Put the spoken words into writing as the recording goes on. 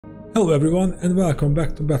Hello everyone and welcome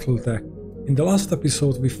back to Battletech. In the last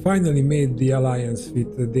episode we finally made the alliance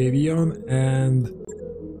with Davion and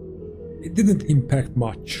it didn't impact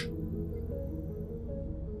much.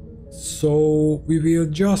 So we will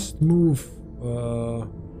just move to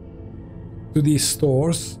these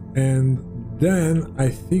stores and then I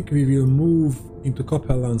think we will move into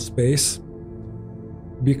Capellan space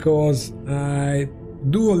because I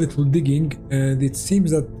do a little digging and it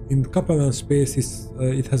seems that in Capellan space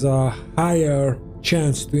it has a higher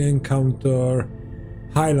chance to encounter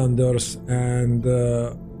Highlanders and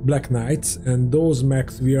Black Knights, and those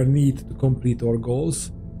mechs we are need to complete our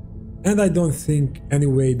goals. And I don't think any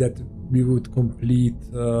way that we would complete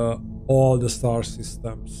all the star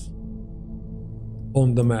systems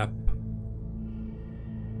on the map.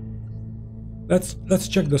 Let's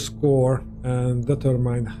check the score and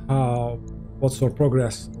determine what's our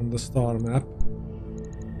progress on the star map.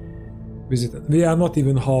 We are not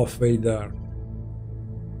even halfway there.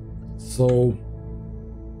 So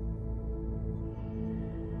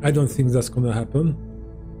I don't think that's gonna happen.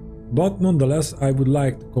 But nonetheless, I would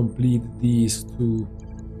like to complete these two.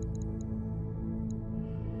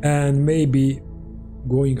 And maybe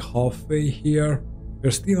going halfway here.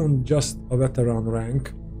 We're still on just a veteran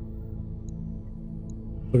rank.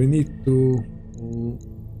 So we need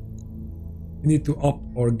to up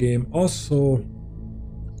our game. Also,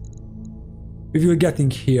 we will getting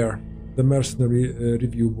here the mercenary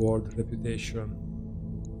review board reputation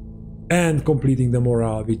and completing the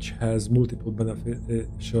morale, which has multiple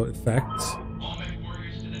beneficial effects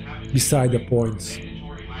beside the points.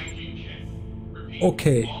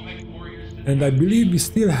 Okay, and I believe we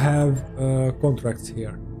still have contracts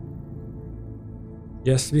here.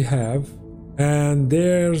 Yes, we have. And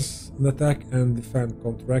there's an attack and defend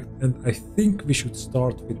contract, and I think we should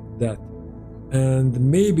start with that. And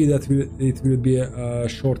maybe it will be a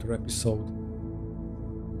shorter episode.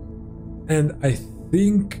 And I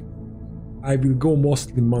think I will go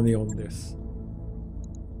mostly money on this.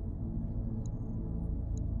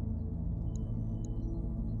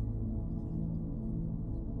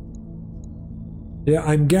 Yeah,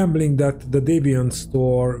 I'm gambling that the Davion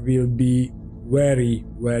store will be very,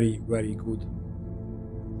 very, very good.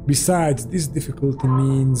 Besides, this difficulty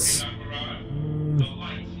means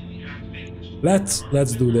let's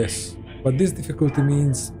do this. But this difficulty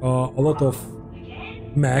means a lot of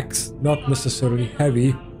mechs, not necessarily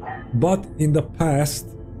heavy, but in the past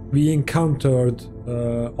we encountered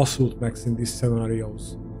assault mechs in these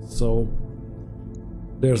scenarios. So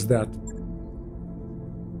there's that.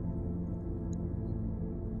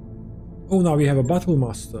 Oh, now we have a battle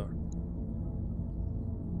master.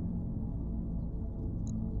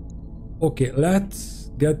 Okay,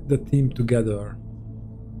 let's get the team together.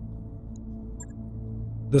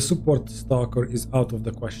 The support stalker is out of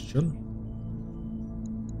the question.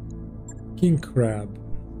 King Crab.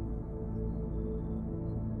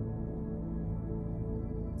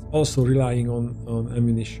 It's also relying on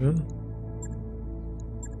ammunition.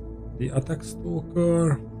 The attack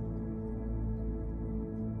stalker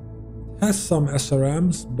has some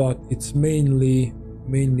SRMs, but it's mainly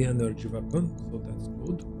energy weapon, so that's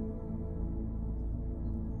good.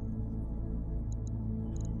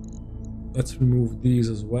 Let's remove these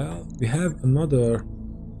as well. We have another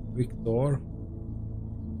Victor,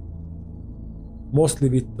 mostly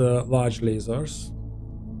with large lasers,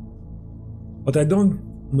 but I don't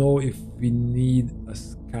know if we need a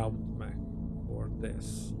scout mech for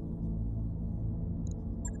this.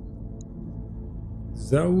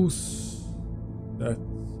 Zeus, that's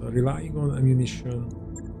relying on ammunition.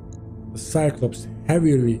 The Cyclops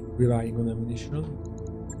heavily relying on ammunition.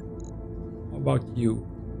 How about you?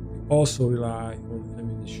 Also rely on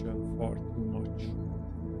ammunition far too much.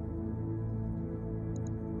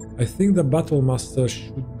 I think the Battle Master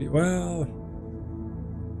should be, well,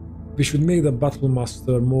 we should make the Battle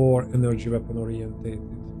Master more energy weapon orientated.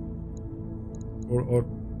 Or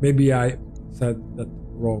maybe I said that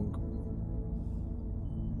wrong.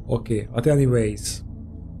 Okay, but anyways,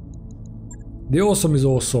 the awesome is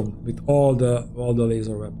awesome with all the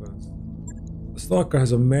laser weapons. The Stalker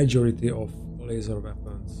has a majority of laser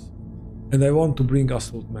weapons. And I want to bring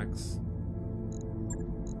assault mechs.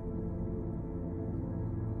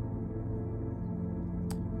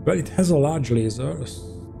 Well, it has a large laser,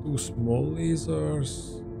 2 small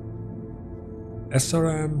lasers,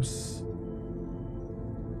 SRMs.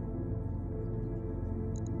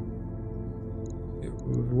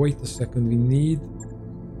 Wait a second, we need...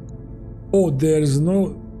 Oh, there's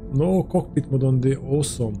no cockpit mode on the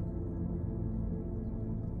awesome.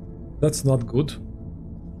 That's not good.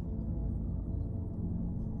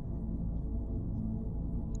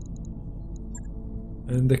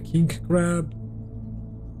 And the king crab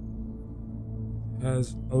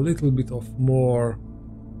has a little bit of more.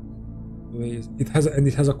 It has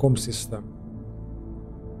a comm system.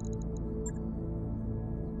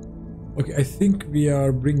 Okay, I think we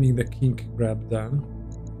are bringing the king crab then.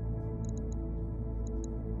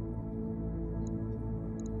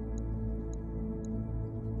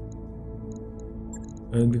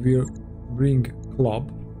 And we will bring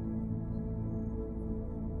club.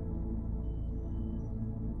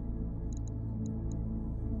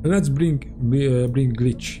 And let's bring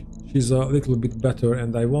glitch. She's a little bit better,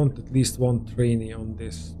 and I want at least one trainee on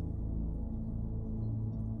this.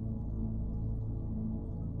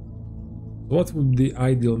 What would be the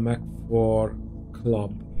ideal mech for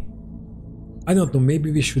club? I don't know.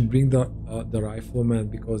 Maybe we should bring the rifleman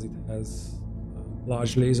because it has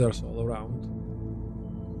large lasers all around.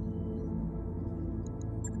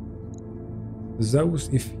 Zeus,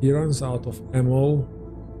 if he runs out of ammo,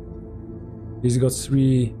 he's got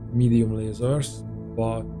 3 medium lasers,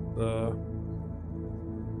 but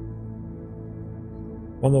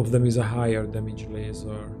one of them is a higher damage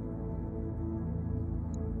laser.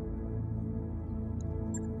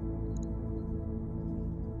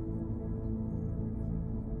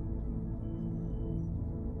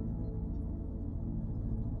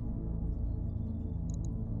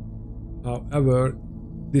 However,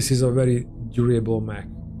 this is a very durable mech.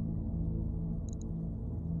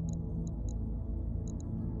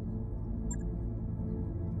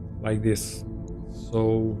 Like this.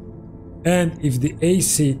 So, and if the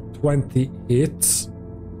AC-20 hits,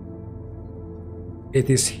 it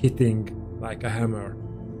is hitting like a hammer.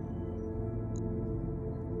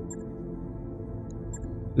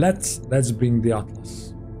 Let's bring the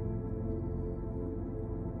Atlas.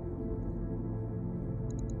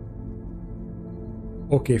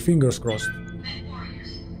 Okay, fingers crossed.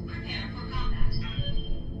 Warriors, prepare for combat.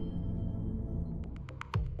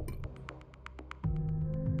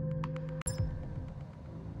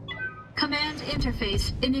 Command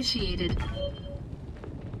interface initiated.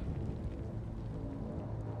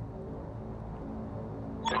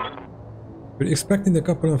 We're expecting the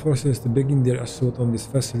Capellan forces to begin their assault on this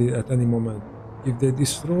facility at any moment. If they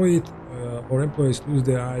destroy it or employees lose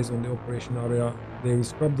their eyes on the operation area, they will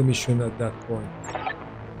scrap the mission at that point.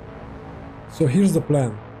 So here's the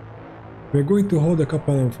plan. We're going to hold the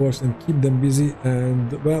Capellan force and keep them busy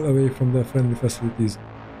and well away from the friendly facilities.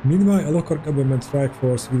 Meanwhile, a local government strike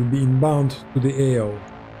force will be inbound to the AO.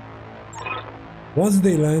 Once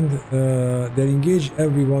they land, they'll engage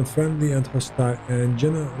everyone friendly and hostile and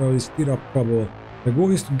generally stir up trouble. The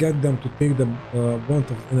goal is to get them to take the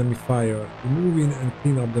brunt of enemy fire, to move in and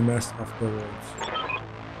clean up the mess afterwards.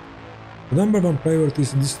 The number one priority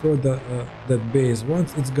is to destroy that base.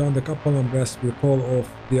 Once it's gone, the Capellan brass will call off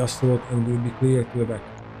the assault and will be clear to evac.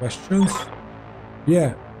 Questions?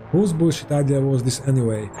 Yeah, whose bullshit idea was this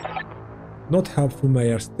anyway? Not helpful,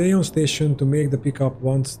 Mayor. Stay on station to make the pickup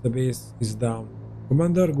once the base is down.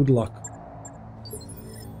 Commander, good luck.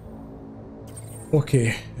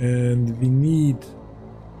 Okay, and we need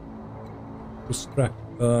to strap.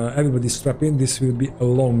 Everybody strap in. This will be a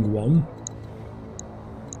long one.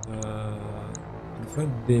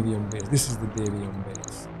 Davion base. This is the Davion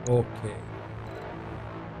base. Okay.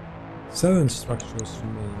 7 structures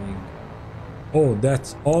remaining. Oh,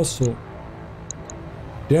 that's also.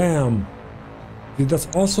 Damn. That's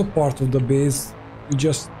also part of the base. You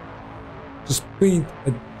just paint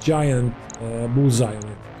a giant bullseye on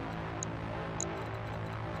it.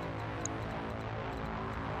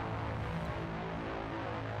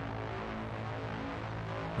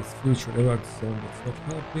 This future alert zone that's not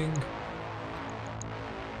helping.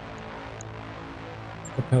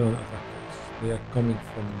 Capellan attackers. They are coming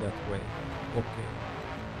from that way. Okay.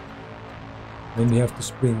 Then we have to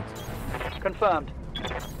sprint. Confirmed.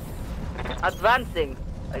 Advancing,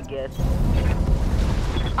 I guess.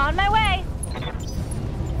 On my way!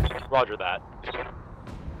 Roger that.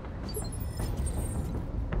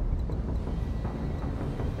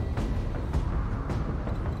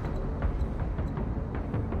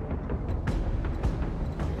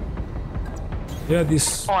 Yeah,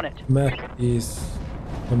 this On it. map is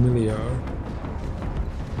familiar.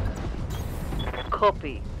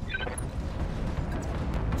 Copy.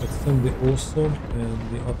 Let's send the Awesome and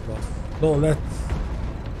the Atlas. No,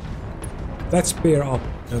 let's pair up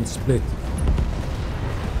and split.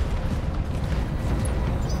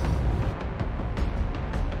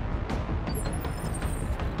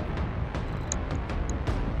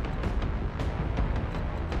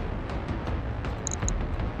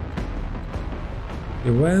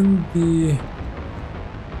 When the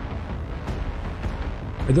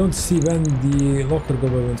I don't see when the local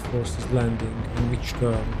government force is landing, on which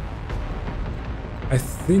turn. I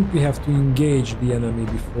think we have to engage the enemy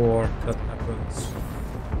before that happens.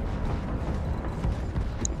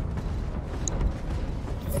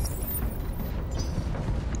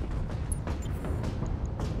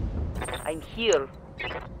 I'm here.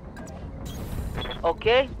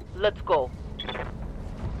 Okay, let's go.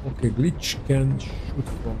 Okay, glitch can shoot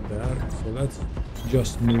from there, so let's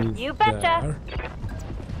just move You betcha. there.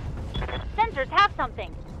 Sensors have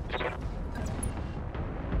something.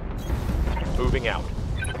 Moving out.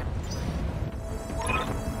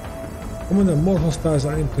 Commander, more hostiles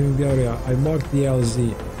are entering the area. I marked the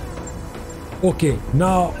LZ. Okay,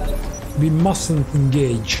 now we mustn't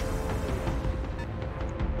engage.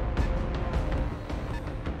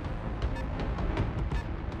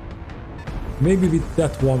 Maybe with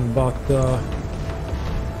that one, but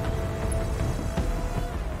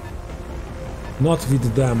not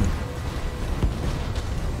with them.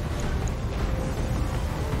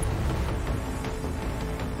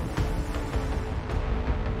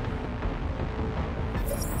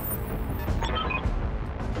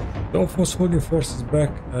 The Alpha was holding forces back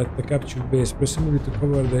at the captured base, presumably to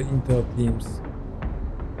cover the intel teams.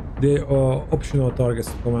 They are optional targets,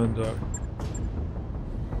 Commander.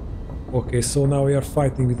 Okay, so now we are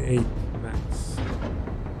fighting with 8 max.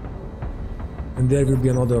 And there will be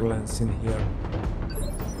another lens in here.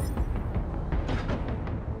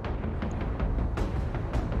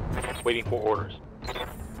 Waiting for orders.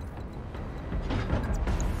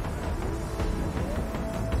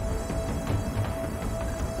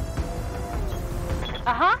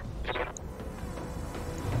 Uh-huh.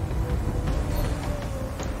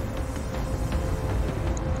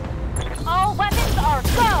 All weapons are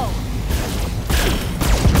go!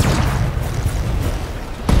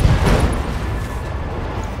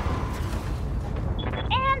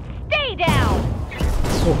 And stay down!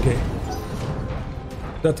 Okay.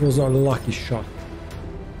 That was a lucky shot.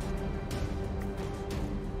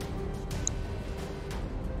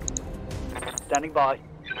 Standing by.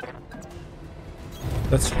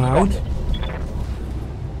 Let's hide.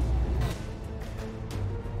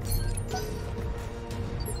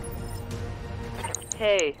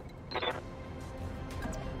 Hey,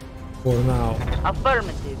 For now.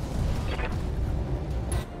 affirmative.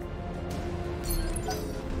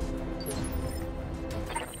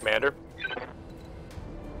 Commander?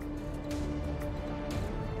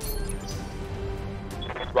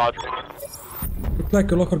 Roger. Looks like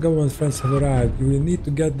your local government friends have arrived. You will need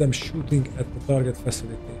to get them shooting at the target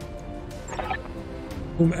facility.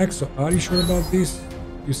 Exo, are you sure about this?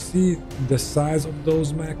 You see the size of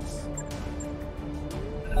those mechs?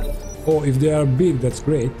 Oh, if they are big, that's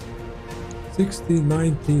great. 60,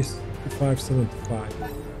 90, 65, 75.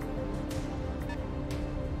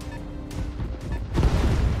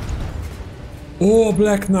 Oh,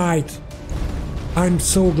 Black Knight! I'm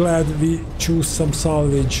so glad we choose some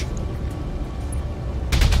salvage.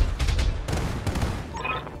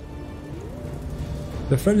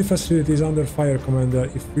 The friendly facility is under fire, Commander.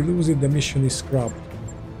 If we lose it, the mission is scrubbed.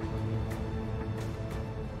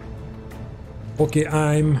 Okay,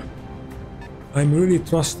 I'm really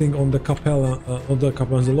trusting on the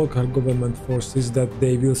the local government forces that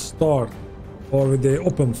they will start or they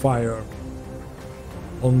open fire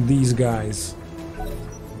on these guys.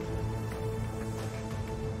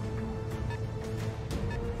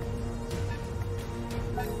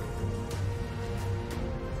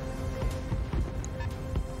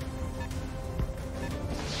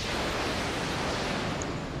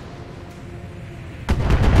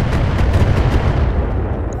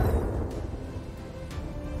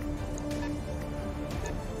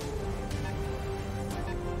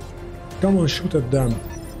 Come on, shoot at them.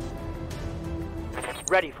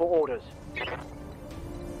 Ready for orders.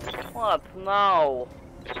 What now?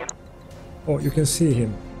 Oh, you can see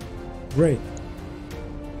him. Great.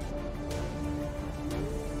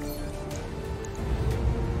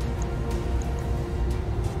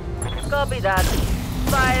 Copy that.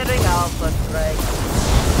 Firing Alpha strike.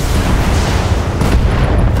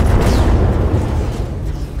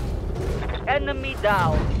 Enemy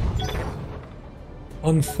down.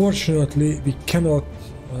 Unfortunately, we cannot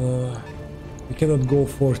go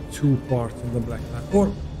for 2 parts in the Black Knight,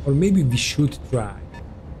 or maybe we should try.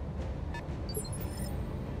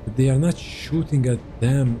 But they are not shooting at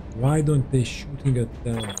them. Why don't they shooting at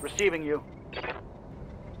them? Receiving you.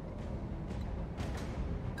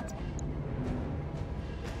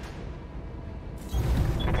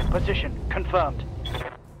 Position confirmed.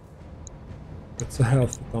 That's a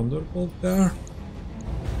healthy thunderbolt there.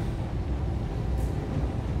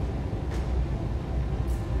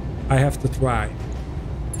 I have to try.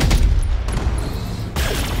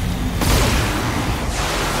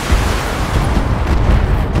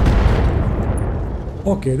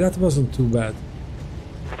 Okay, that wasn't too bad.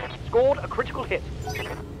 Scored a critical hit.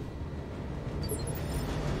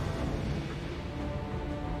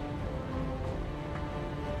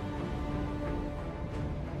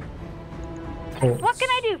 Oh, What can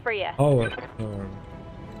I do for you? oh,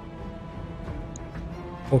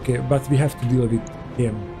 okay, but we have to deal with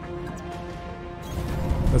him.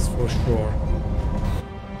 That's for sure.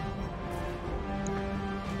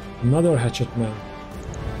 Another hatchet man.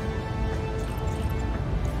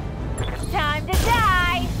 Time to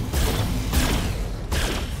die!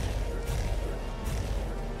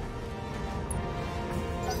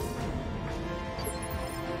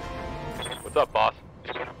 What's up, boss?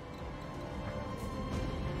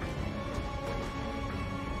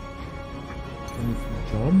 And if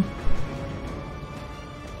you jump,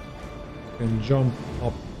 you can jump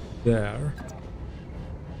up there.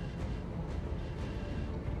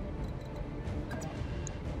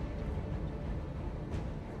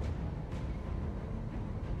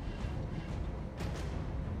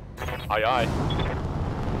 Aye,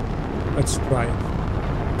 aye. Let's try it.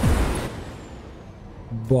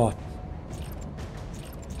 But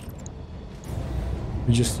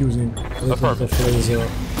we're just using a little bit of laser.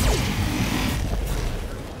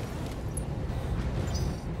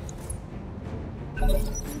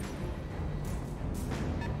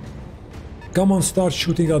 Come on, start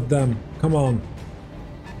shooting at them. Come on.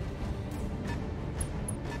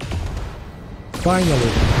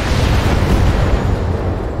 Finally.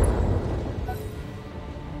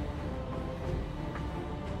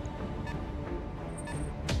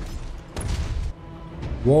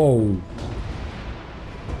 Whoa.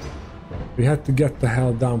 We had to get the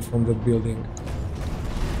hell down from that building.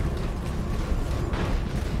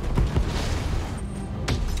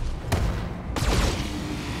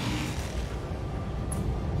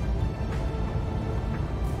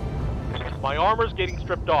 My armor's getting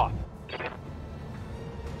stripped off.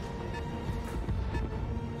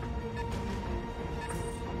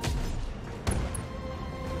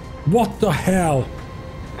 What the hell?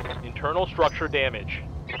 Internal structure damage.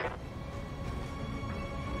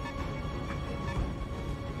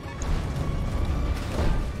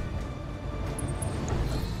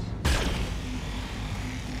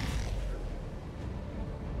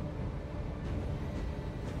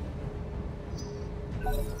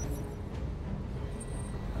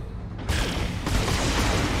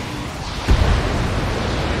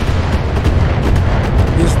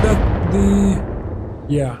 Is that the...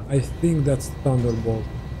 Yeah, I think that's Thunderbolt.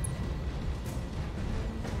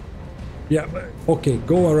 Yeah, but, okay,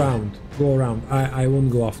 go around. Go around. I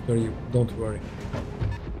won't go after you. Don't worry.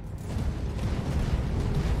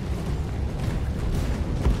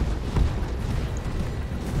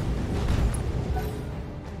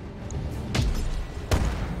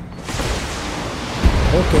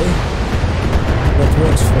 Okay. That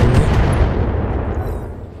works for me.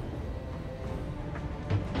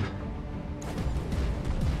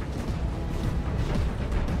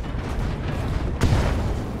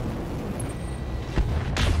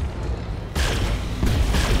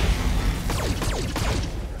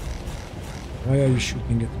 Why are you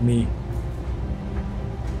shooting at me?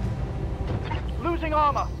 Losing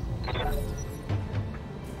armor.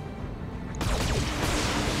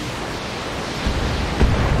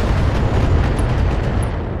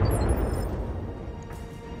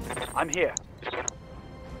 I'm here.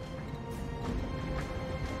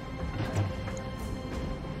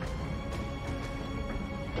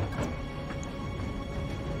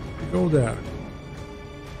 Go there.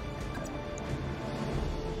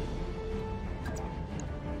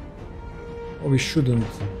 Oh, we shouldn't,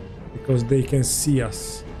 because they can see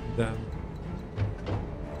us then.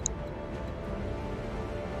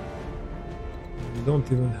 We don't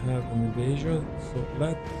even have an evasion, so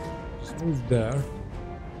let's just move there.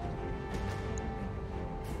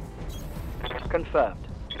 Confirmed.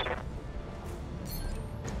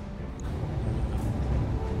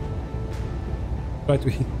 Try to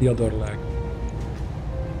hit the other leg.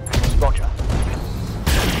 Roger.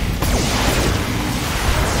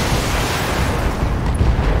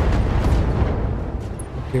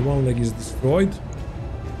 Okay, one leg is destroyed.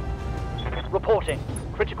 Reporting.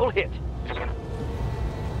 Critical hit.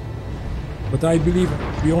 But I believe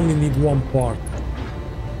we only need one part.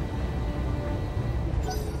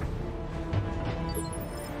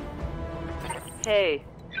 Hey.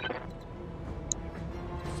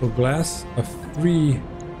 So glass, a free...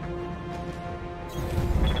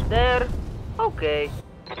 There. Okay.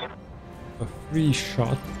 a free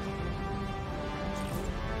shot.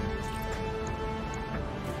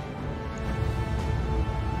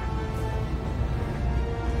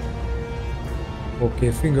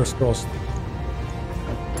 Okay, fingers crossed.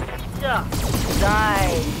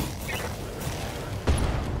 Die.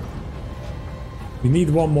 We need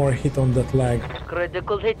one more hit on that leg.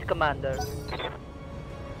 Critical hit, Commander.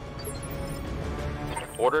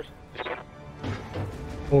 Orders?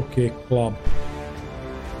 Okay, club.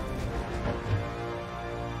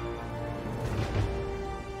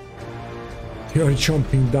 You're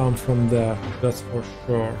jumping down from there, that's for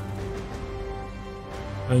sure.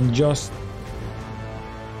 And just...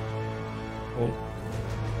 Oh.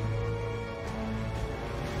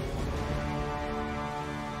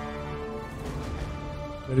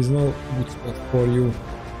 There is no good spot for you.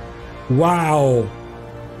 Wow!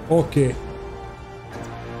 Okay.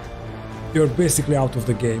 You're basically out of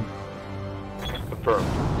the game. Confirmed.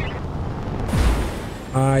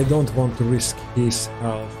 I don't want to risk his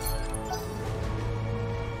health.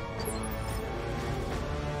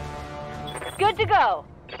 Good to go.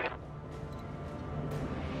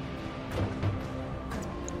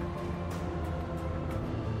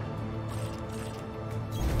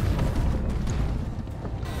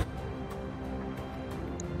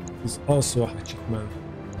 He's also a Hachikman.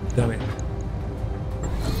 Damn it.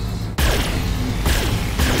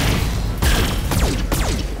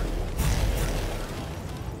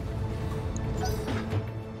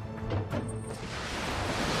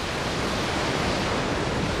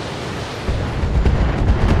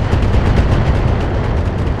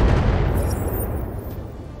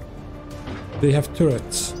 They have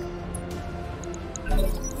turrets.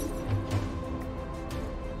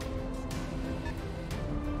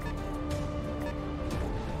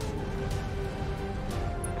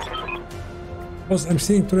 Because I'm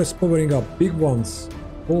seeing turrets powering up, big ones.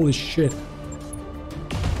 Holy shit.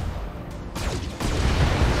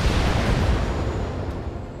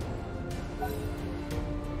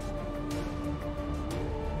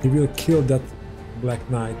 He will kill that Black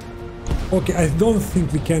Knight. Okay, I don't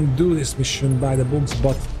think we can do this mission by the books,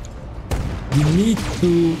 but we need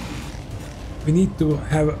to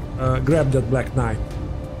have grab that Black Knight.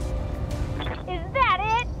 Is that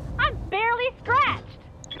it? I'm barely scratched.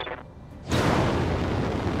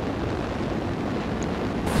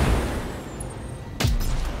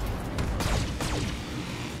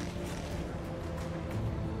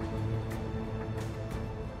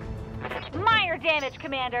 Minor damage,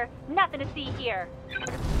 Commander. Nothing to see here.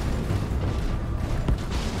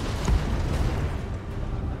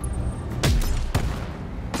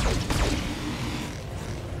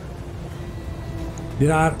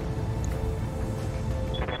 There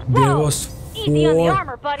was Easy on the 4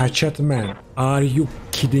 armor, buddy. hatchetmen. Are you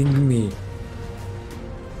kidding me?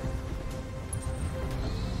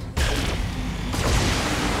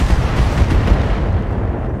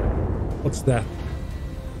 What's that?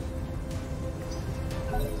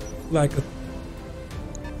 Like a...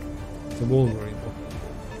 It's a Wolverine.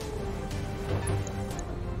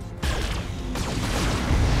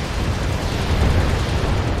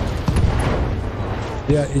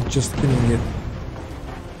 Yeah, it's just killing it.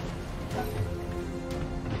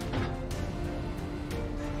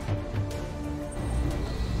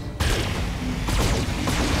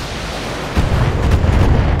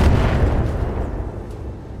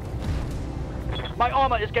 My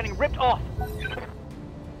armor is getting ripped off.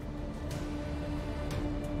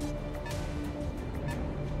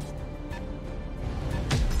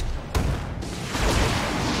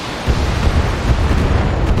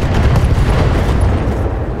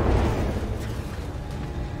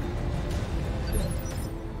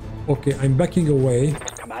 Okay, I'm backing away.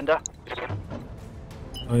 Commander?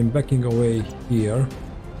 I'm backing away here.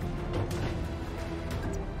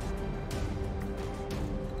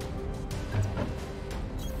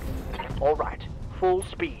 All right, full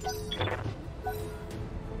speed.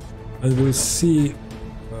 And we'll see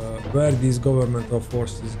where these governmental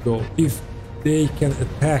forces go. If they can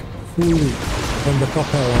attack fully from the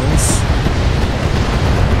Capellans,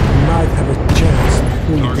 we might have a chance to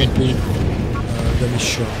fully complete the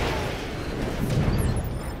mission.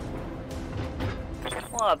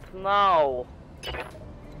 What now?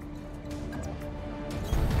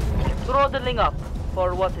 Throttling up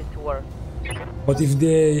for what it's worth. But if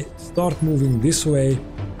they start moving this way,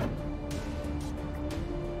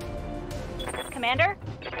 Commander?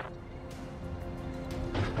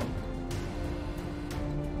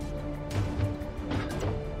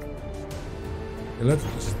 let's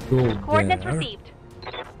just go Coordinates there received.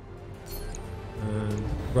 and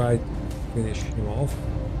try to finish him off.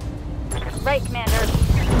 Right, Commander.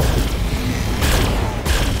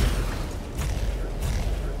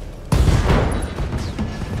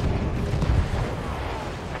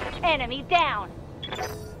 Enemy down.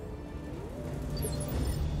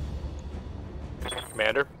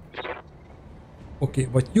 Okay,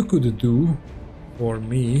 what you could do for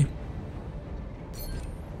me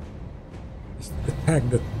is attack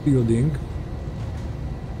that building.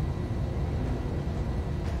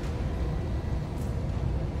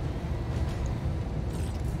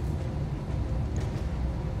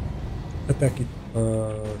 Attack it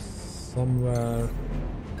somewhere a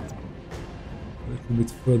little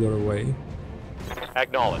bit further away.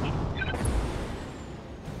 Acknowledged.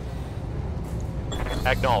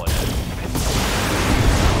 Acknowledged.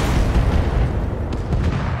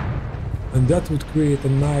 And that would create a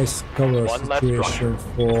nice cover One less situation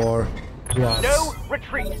for us. No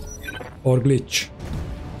retreat. Or glitch.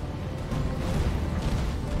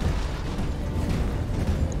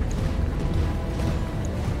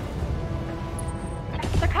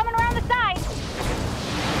 They're coming around the side.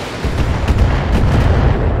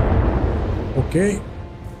 Okay.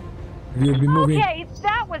 We'll be moving. Okay,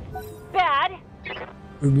 that was bad.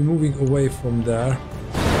 We'll be moving away from there.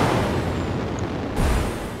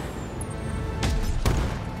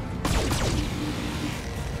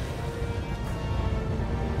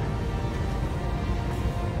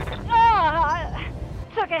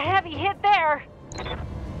 Took a heavy hit there.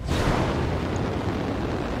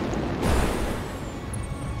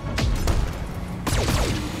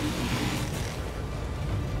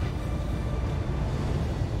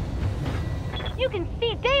 You can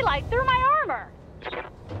see daylight through my armor.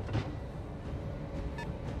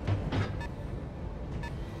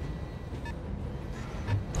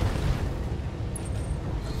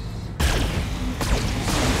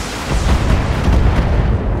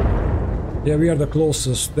 Yeah, we are the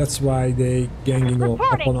closest. That's why they ganging up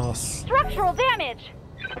Reporting. upon us. Structural damage.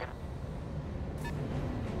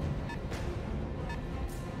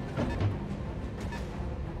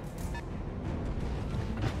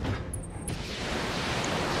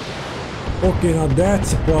 Okay, now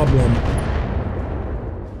that's a problem.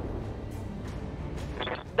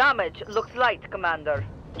 Damage looks light, Commander.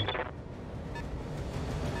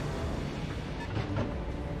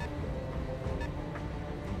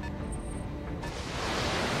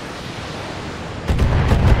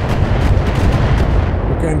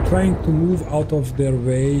 Okay, I'm trying to move out of their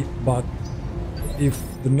way, but if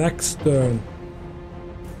the next turn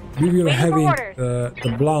we will Waiting for having orders.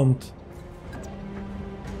 the blunt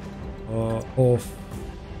of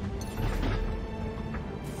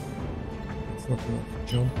it's not enough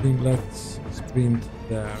jumping. Let's sprint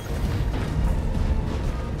there.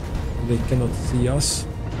 They cannot see us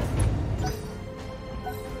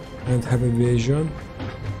and have evasion.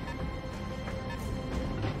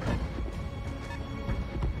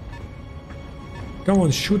 Come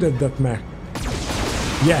on, shoot at that mech.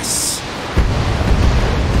 Yes.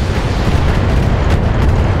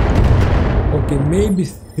 Okay, maybe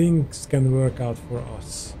things can work out for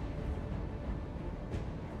us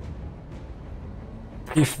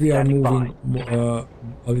if we are moving a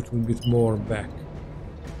little bit more back.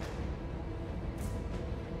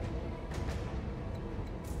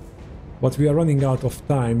 But we are running out of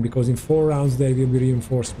time because in 4 rounds there will be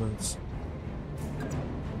reinforcements.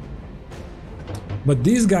 But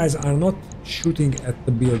these guys are not shooting at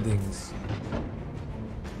the buildings.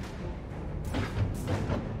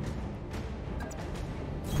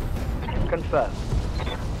 Confirmed.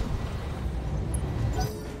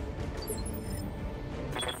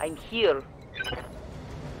 I'm here.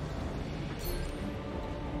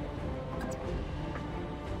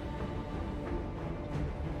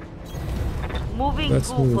 Moving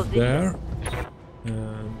Let's to move position. there.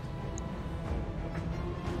 And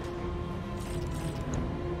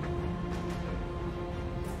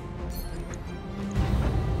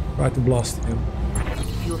try to blast him.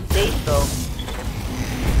 If you say so.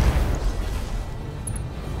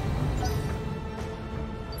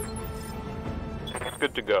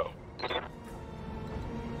 Good to go.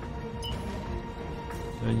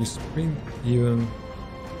 And you sprint even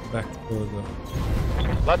back further.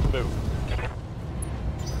 Let's move.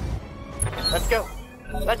 Let's go.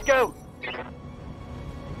 Let's go.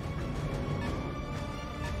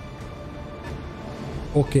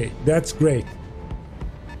 Okay, that's great.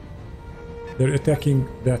 They're attacking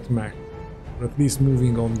that mech, or at least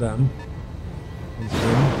moving on them. On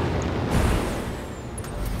him.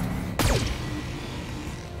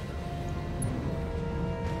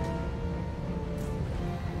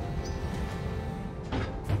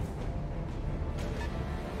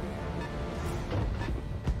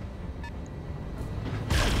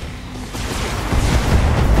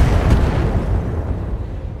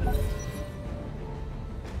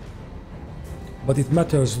 But it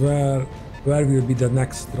matters where will be the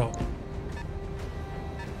next drop.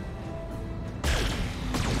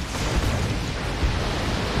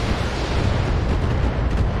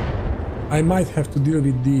 I might have to deal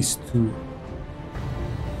with these two.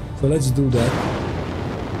 So let's do that.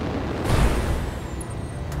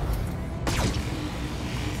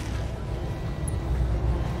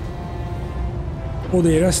 Oh,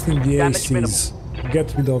 they're resting the Damage ACs.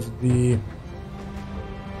 Get rid of the...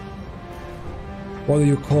 What do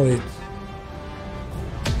you call it?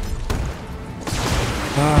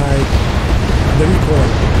 The recoil.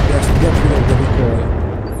 Yes, get rid of the recoil.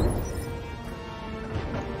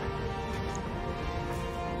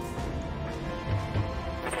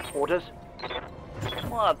 Orders?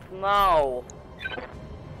 What now?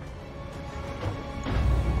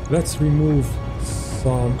 Let's remove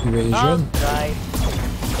some evasion. Right.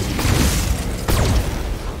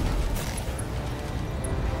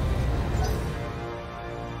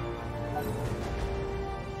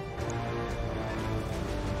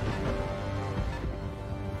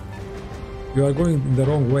 You are going in the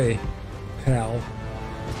wrong way, pal.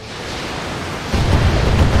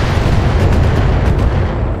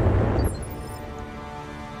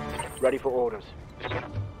 Ready for orders.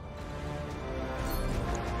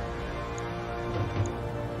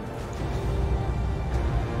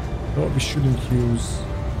 No, we shouldn't use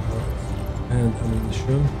hand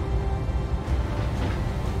ammunition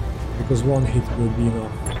because one hit will be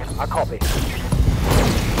enough. I copy.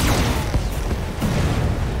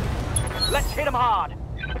 Let's hit him hard.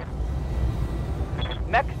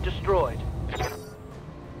 Mech destroyed.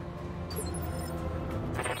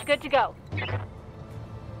 Good to go.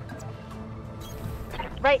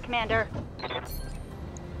 Right, Commander.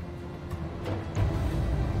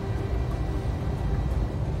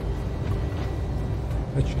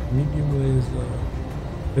 Actually, medium laser.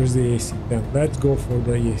 There's the AC-10. Let's go for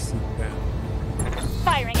the AC-10.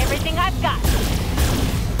 Firing everything I've got.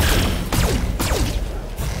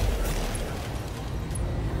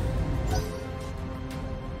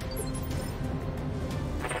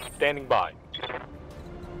 Standing by.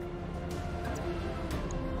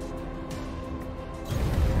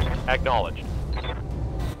 Acknowledged.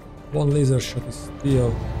 One laser shot is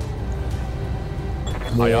still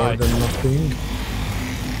more Aye, aye. than nothing.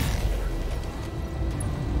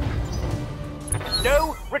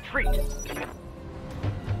 No retreat.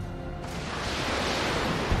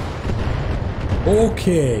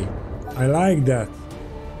 Okay, I like that.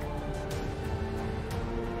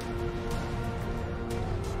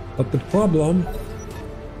 But the problem,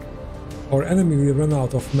 our enemy will run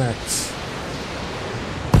out of mechs.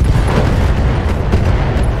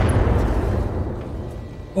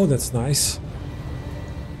 Oh, that's nice.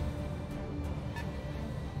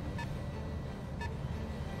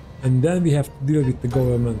 And then we have to deal with the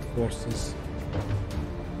government forces.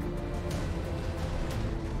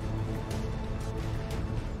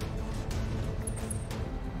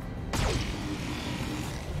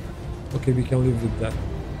 Okay, we can live with that.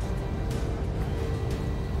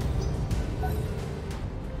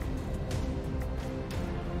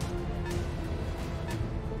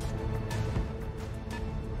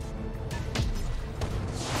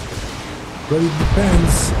 But it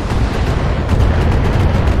depends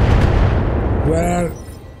where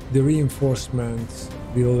the reinforcements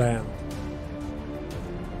will land.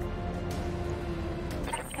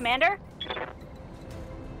 Commander?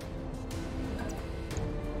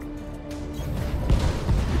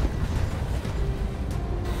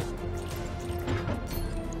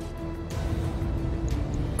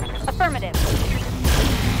 Affirmative.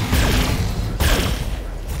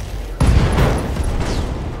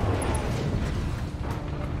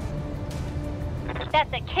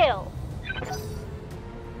 That's a kill.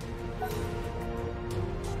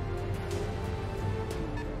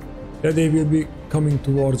 Yeah, they will be coming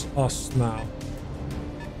towards us now.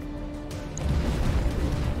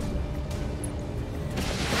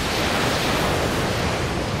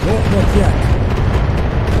 No, not yet.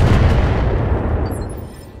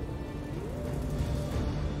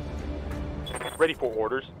 Ready for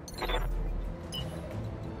orders.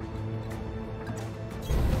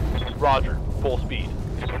 Roger. Full speed.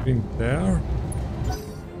 In there.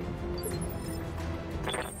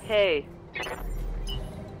 Hey.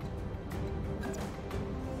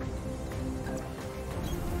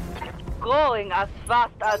 Going as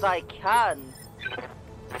fast as I can.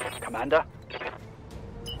 Commander.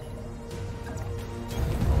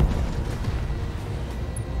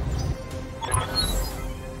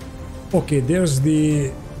 Okay, there's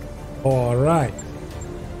the... Alright.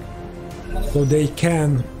 So they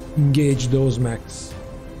can engage those mechs.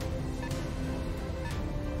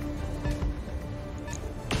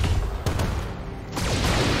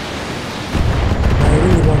 I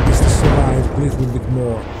really want this to survive a little bit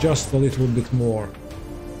more. Just a little bit more.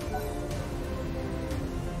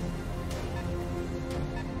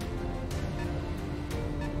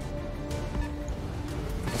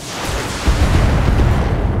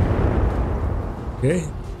 Okay.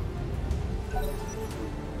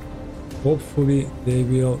 Hopefully they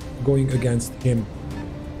will going against him.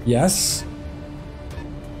 Yes.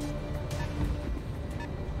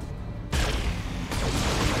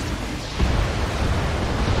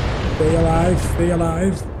 Stay alive, stay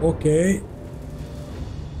alive. Okay.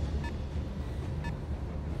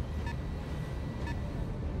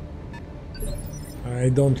 I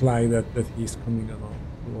don't like that he's coming along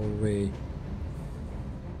our way.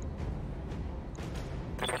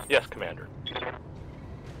 Yes, Commander.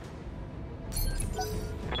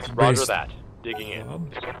 Roger Roger that. Digging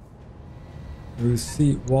in. We'll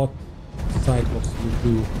see what Cyclops will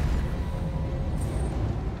do.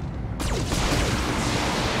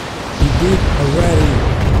 He did a very,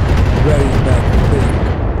 very bad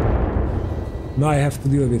thing. Now I have to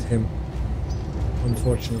deal with him,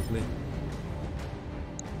 unfortunately.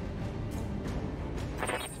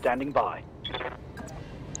 Standing by.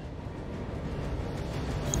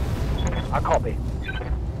 I copy.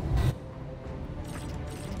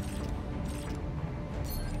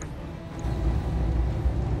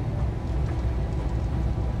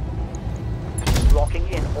 Locking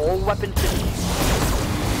in all weapon systems.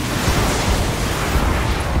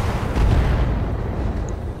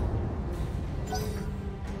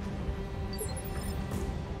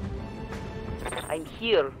 I'm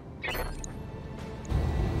here.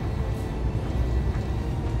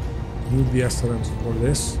 Need the SRMs for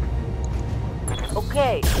this.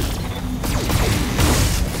 Okay.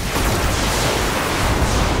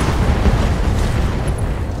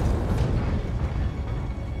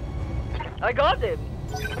 I got him.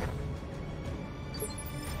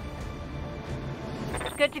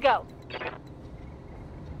 Good to go.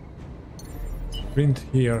 Print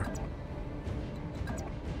here.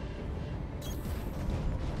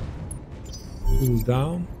 Cool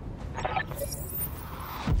down.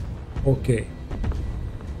 Okay.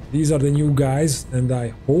 These are the new guys, and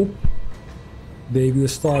I hope they will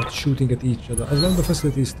start shooting at each other. As long as the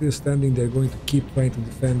facility is still standing, they're going to keep trying to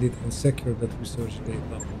defend it and secure that research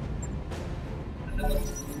data.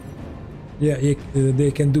 Yeah,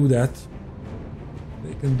 they can do that.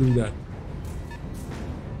 They can do that.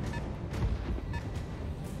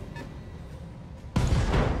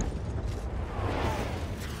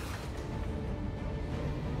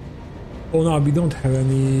 Oh no, we don't have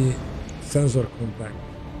any sensor contact.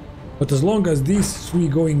 But as long as these three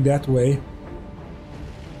going that way,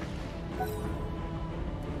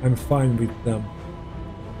 I'm fine with them.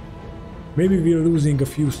 Maybe we're losing a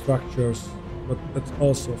few structures, but that's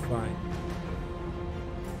also fine.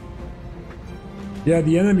 Yeah,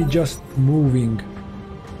 the enemy just moving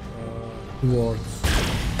towards.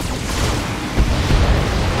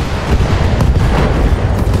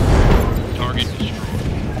 Target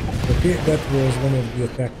destroyed. Okay, that was one of the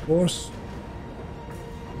attack force.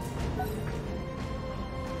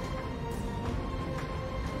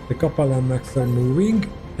 The Kaplan Max are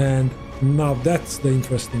moving, and now that's the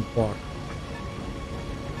interesting part.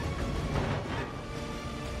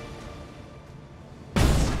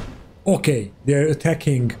 Okay, they're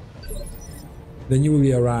attacking the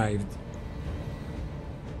newly arrived.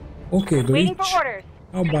 Okay, the Waiting reach. for orders.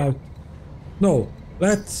 How about... No,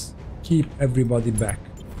 let's keep everybody back.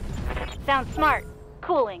 Sounds smart.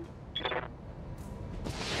 Cooling.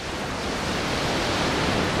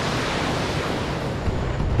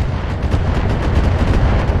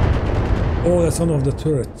 Oh, that's one of the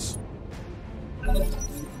turrets.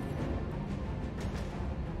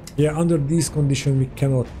 Yeah, under these conditions we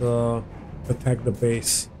cannot attack the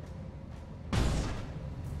base.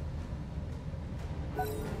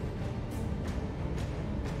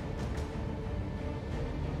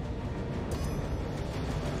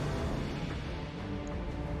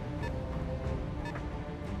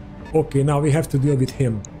 Okay, now we have to deal with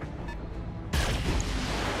him.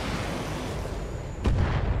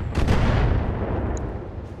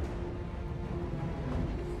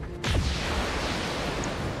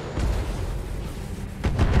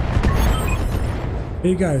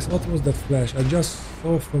 Hey guys, what was that flash? I just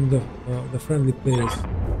saw from the friendly place.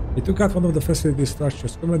 He took out one of the facility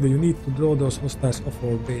structures. Commander, you need to draw those hostiles off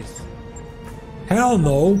our base. Hell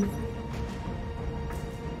no!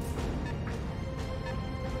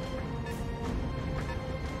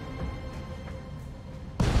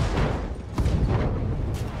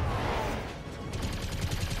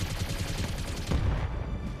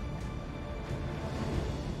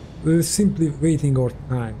 We're simply waiting our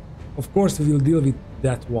time. Of course we will deal with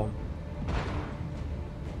that one.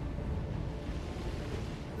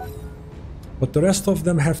 But the rest of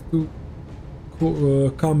them have to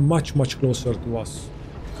come much closer to us.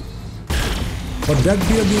 But that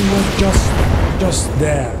building was just just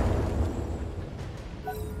there.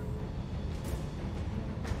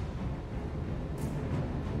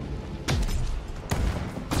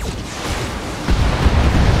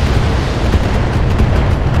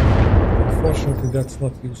 Unfortunately, that's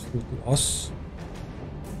not useful to us.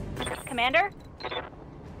 Commander?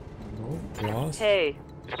 No, glass. Hey.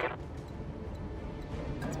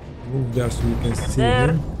 Move there so you can see There.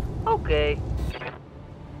 him. Okay.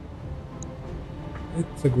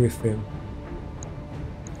 It's a griffin.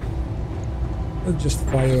 Let's just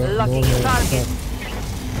fire a Lucky normal target.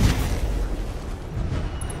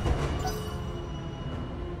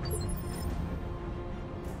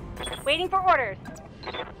 shot. Waiting for orders.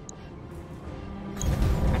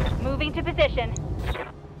 Moving to position.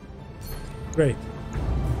 Great.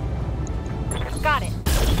 Got it.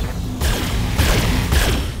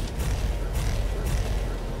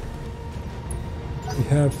 We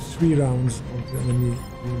have 3 rounds of the enemy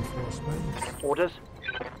reinforcements. Orders.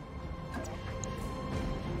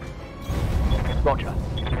 Roger.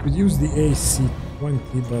 I could use the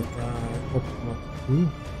AC-20, but I opt not to.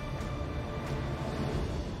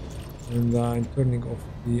 And I'm turning off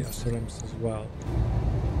the SRMs as well.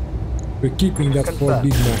 We're keeping that for Confirmed.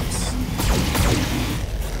 Big Macs.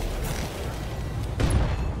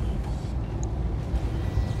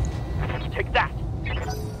 Take that.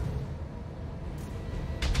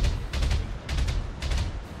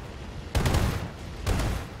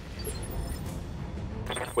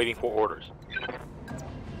 Waiting for orders.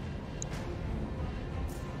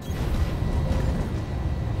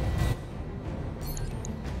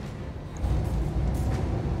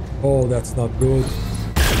 Oh, that's not good.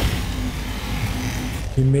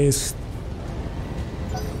 He missed.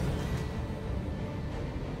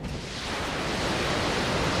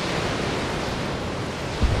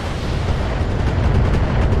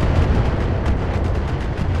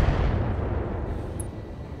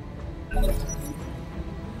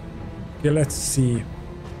 Okay, let's see.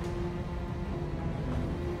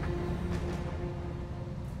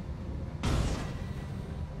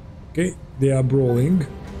 Okay, they are brawling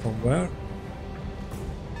somewhere.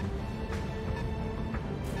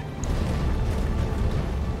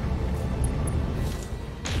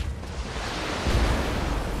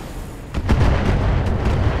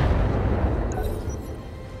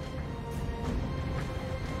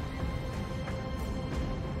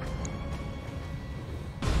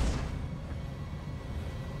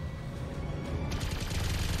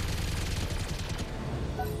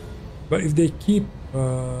 But if they keep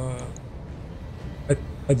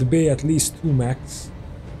at bay at least 2 max,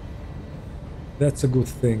 that's a good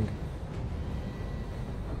thing.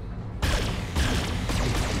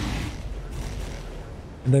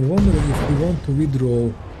 And I'm wondering if we want to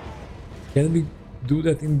withdraw, can we do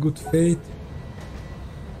that in good faith?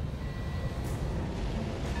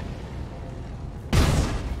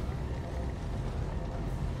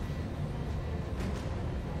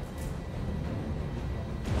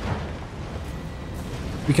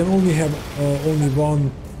 We can only have only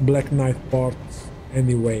 1 Black Knight part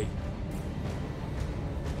anyway.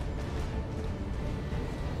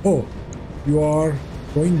 Oh, you are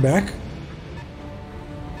going back?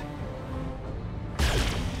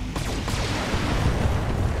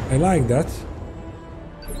 I like that.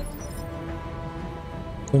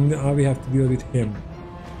 So now we have to deal with him.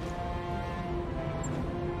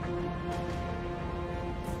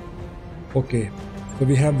 Okay, so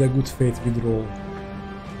we have the good faith withdrawal.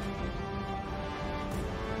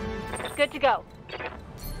 Good to go.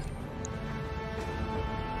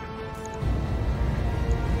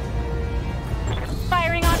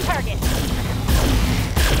 Firing on target.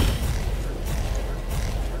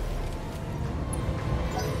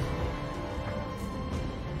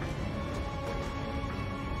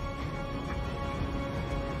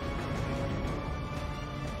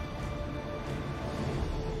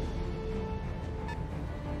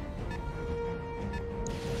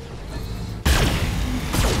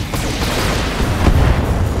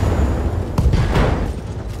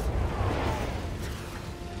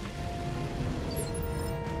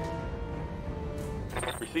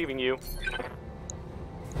 Receiving you.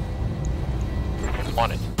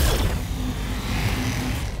 On it.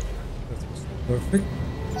 That was perfect.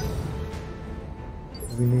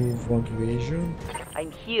 Remove 1 evasion.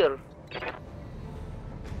 I'm here.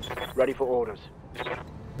 Ready for orders.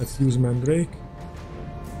 Let's use Mandrake.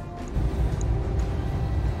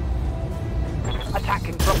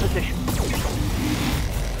 Attacking from position.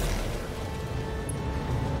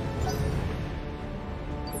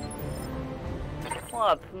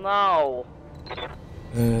 What now?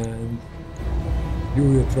 And you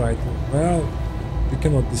will try to. Well, you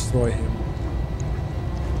cannot destroy him.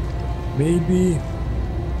 Maybe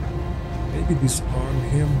disarm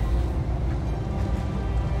him.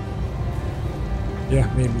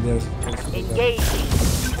 Yeah, maybe there's also that. Engaging.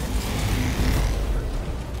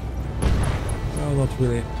 No, not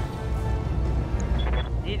really.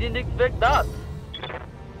 Didn't expect that.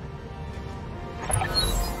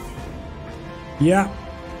 Yeah,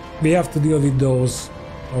 we have to deal with those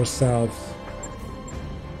ourselves.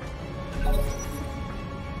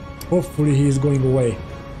 Hopefully he is going away.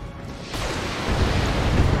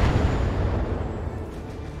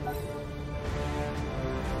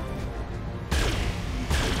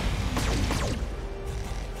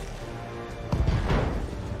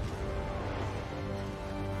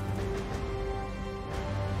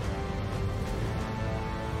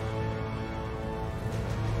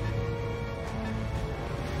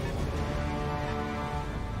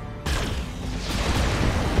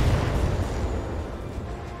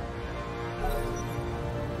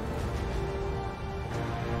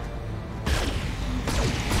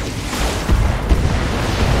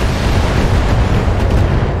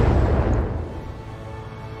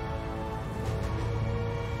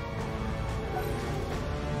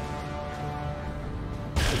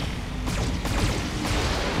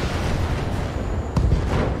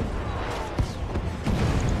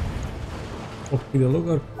 Okay, the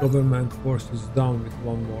local government force is down with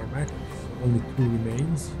one more mech. Only 2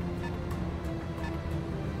 remains.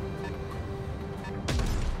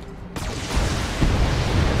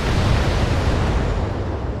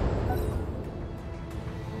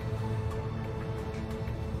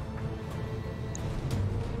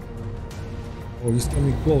 Oh, he's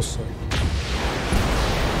coming closer.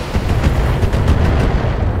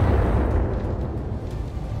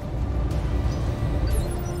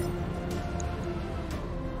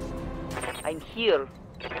 I'm here.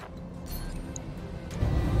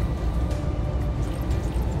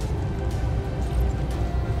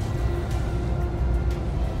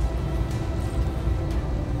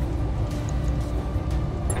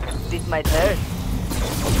 This might hurt.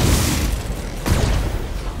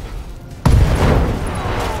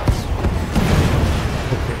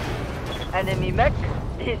 Enemy mech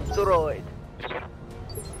destroyed.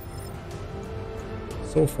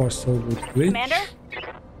 So far, so good. Glitch. Commander?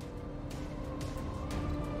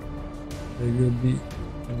 They will be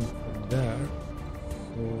coming from there.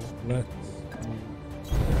 So let's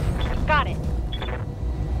Got it.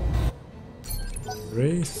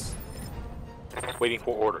 race. Waiting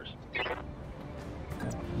for orders.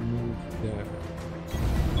 Move there.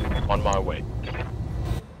 On my way.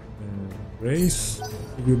 And race.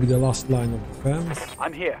 It will be the last line of defense.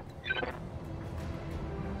 I'm here.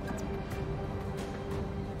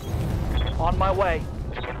 On my way.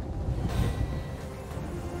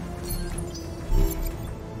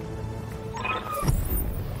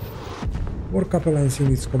 More Capellans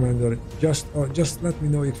units, Commander. Just let me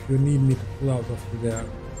know if you need me to pull out of there.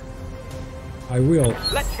 I will.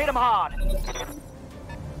 Let's hit him hard.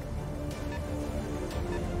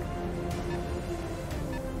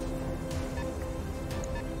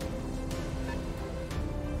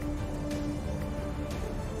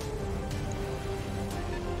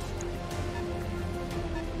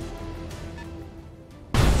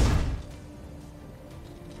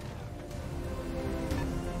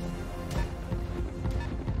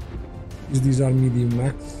 These are medium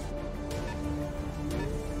max.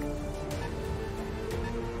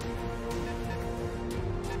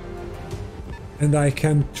 And I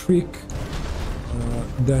can trick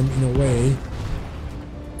them in a way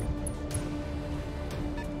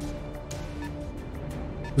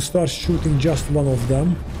to start shooting just one of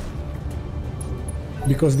them,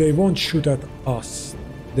 because they won't shoot at us.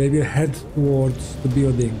 They will head towards the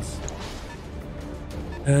buildings.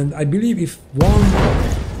 And I believe if one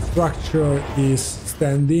structure is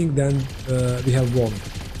standing, then we have won.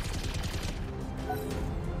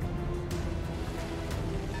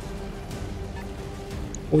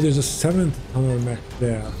 Oh, there's a 7th tunnel mech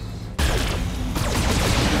there.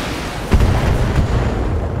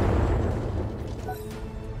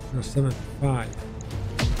 No, 75.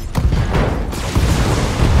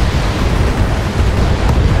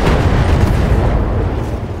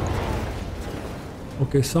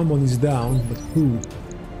 Okay, someone is down, but who?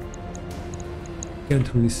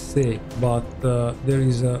 Can't really say, but there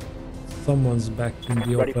is someone's back in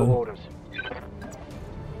the Ready for open, orders.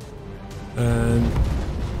 and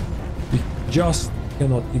we just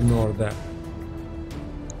cannot ignore that.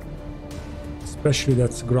 Especially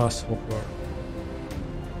that's grasshopper.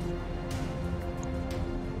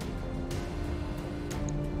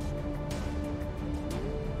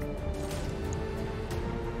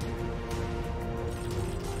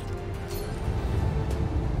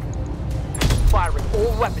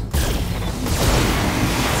 weapons.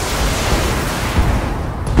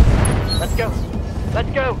 Let's go.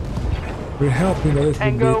 Let's go. We're helping a little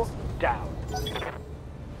Tango bit down.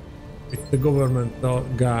 with the governmental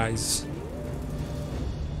guys.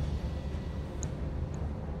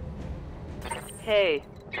 Hey,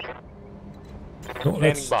 So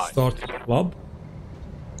let's by. start club.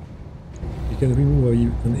 You can remove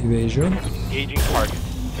an evasion. Engaging target.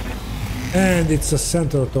 And it's a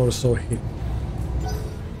center torso hit.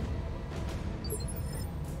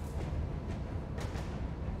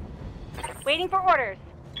 Waiting for orders.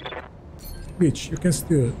 Which you can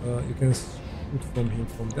still you can shoot from him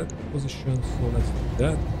from that position, so let's do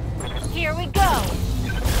that. Here we go.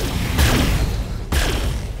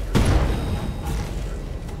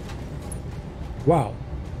 Wow.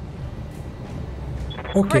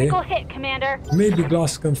 Okay, Critical hit, Commander. maybe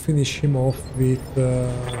Glass can finish him off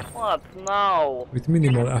what now? with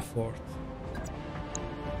minimal effort.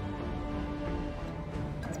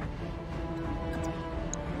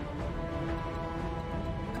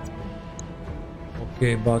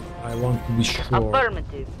 Okay, but I want to be sure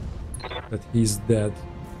Affirmative. that he's dead.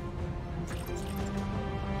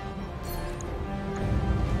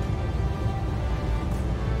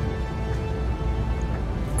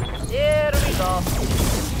 Here we go.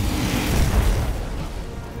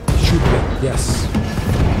 Shoot them, yes.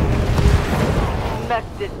 Mech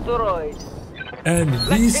destroyed. And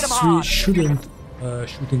hit these 'em three hard. shouldn't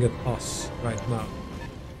shooting at us right now.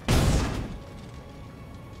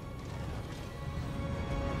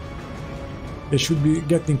 They should be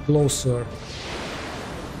getting closer.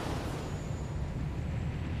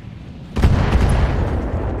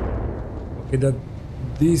 Okay, that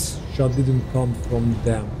this shot didn't come from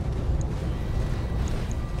them.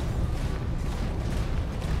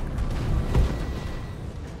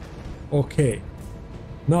 Okay,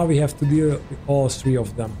 now we have to deal with all three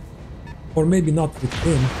of them. Or maybe not with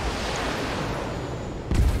him.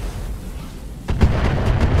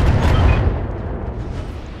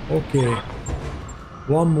 Okay,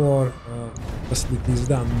 one more facility is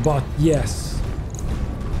done, but yes,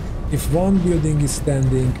 if one building is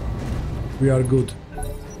standing, we are good.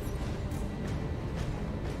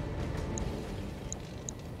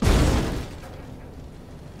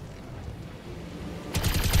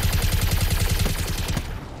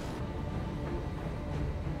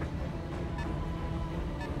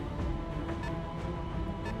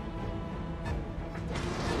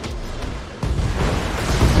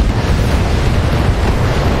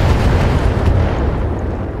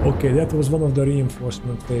 Okay, that was one of the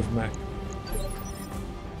reinforcement wave mech.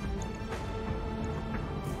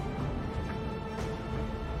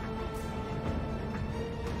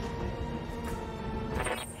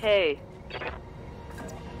 Hey,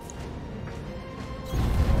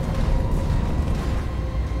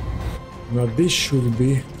 Now this should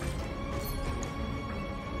be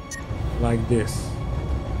like this.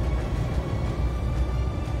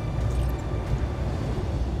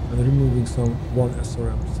 And removing some one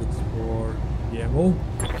SRM6 for the ammo.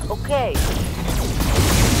 okay.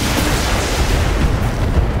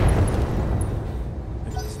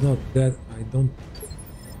 If it's not that, I don't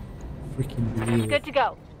freaking believe Good it. to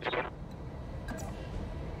go.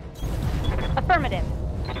 Affirmative.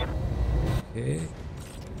 Okay.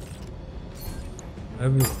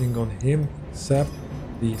 Everything on him except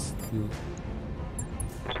these two.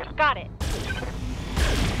 Got it.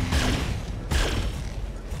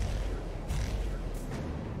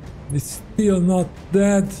 It's still not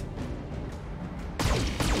dead.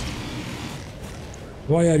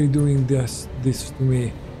 Why are you doing this to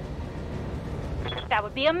me? That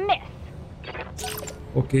would be a miss.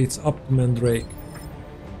 Okay, it's up to Mandrake.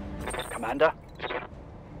 Commander.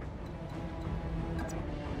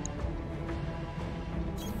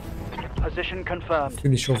 Position confirmed.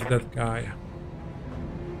 Finish off that guy.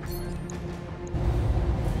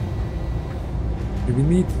 Okay, we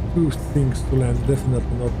need two things to land,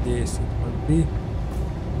 definitely not the AC-20.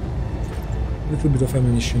 Little bit of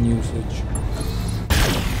ammunition usage.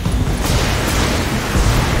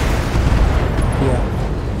 Yeah.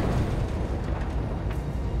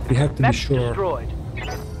 We have to be Mech sure. destroyed.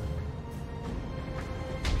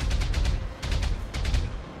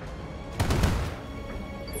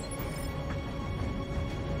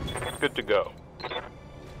 Good to go.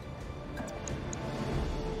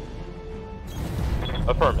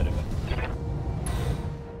 Affirmative.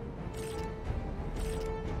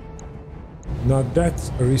 Now that's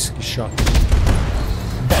a risky shot,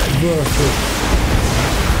 but worth it.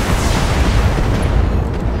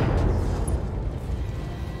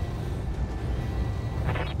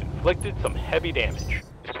 Inflicted some heavy damage.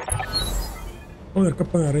 Other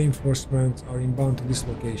Kapana reinforcements are inbound to this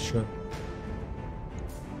location.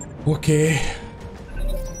 Okay.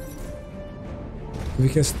 We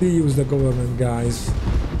can still use the government guys.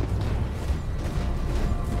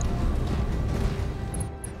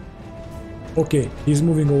 Okay, he's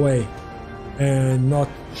moving away and not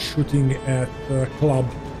shooting at the club.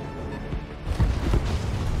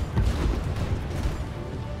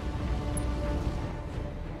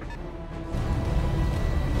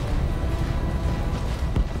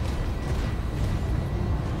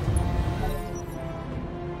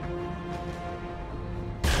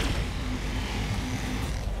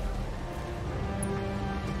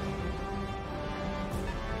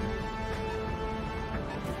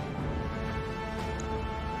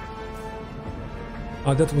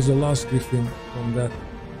 Ah, that was the last Griffin from that.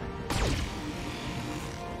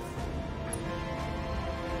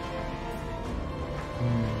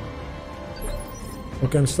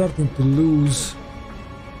 Okay, I'm starting to lose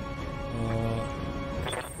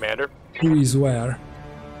Commander, who is where.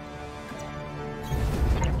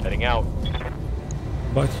 heading out.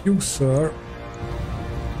 But you, sir,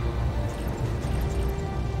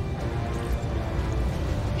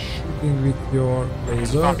 shooting with your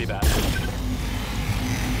laser. Copy that.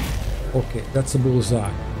 Okay, that's a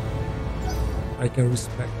bullseye. I can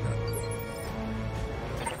respect that.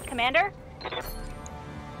 Commander?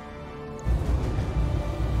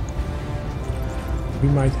 We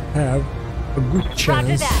might have a good Roger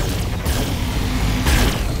chance that.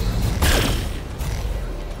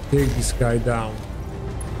 to take this guy down.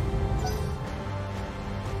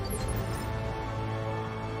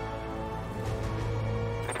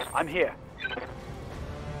 I'm here.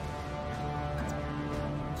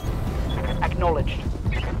 Acknowledged.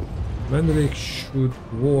 Mandrake should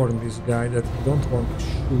warn this guy that we don't want to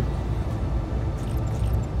shoot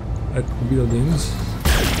at buildings.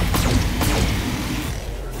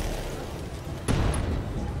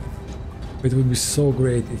 It would be so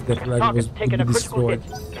great if that flag was Target's taken would a be critical destroyed.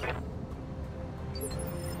 hit.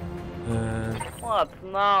 And What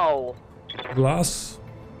now? glass.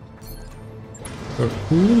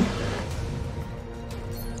 Cool.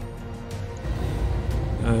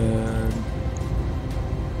 And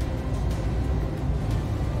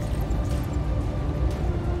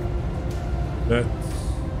that's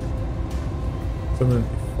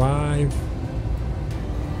 75,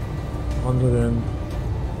 100 and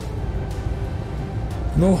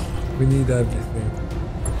no, we need everything.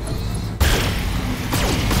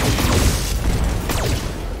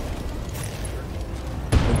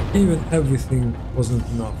 And even everything wasn't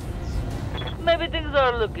enough. Maybe things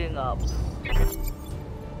are looking up.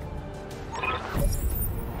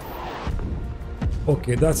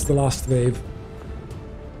 Okay, that's the last wave.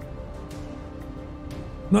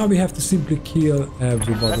 Now we have to simply kill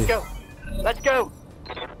everybody. Let's go. Let's go.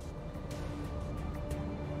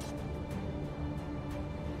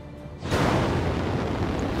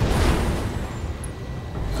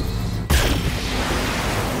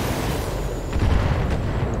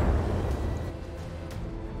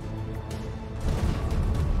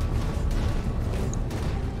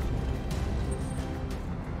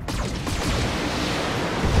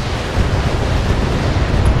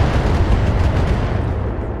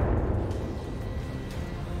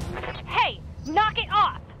 Hey, knock it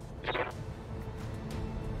off!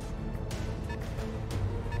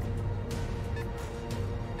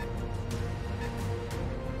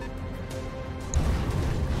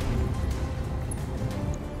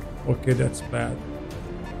 Okay, that's bad.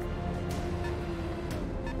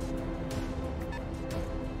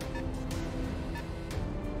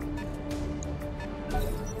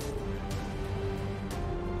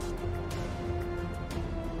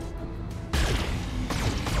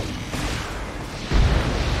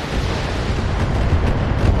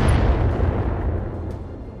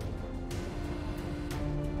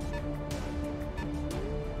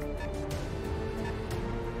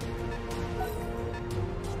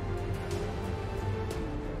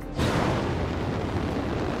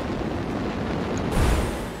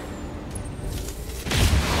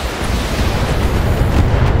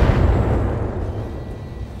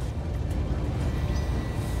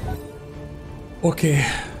 Okay.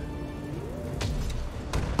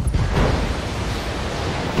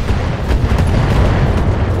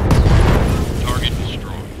 Target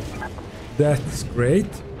destroyed. That's great.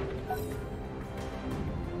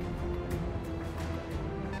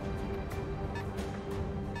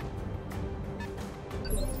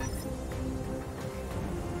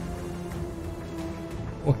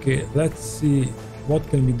 Okay, let's see what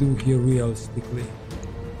can we do here realistically.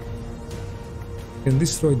 We can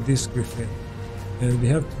destroy this griffin and we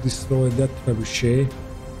have to destroy that trebuchet.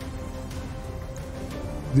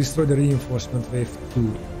 Destroy the reinforcement wave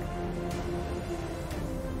 2.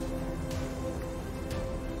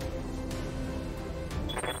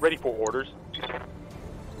 Ready for orders.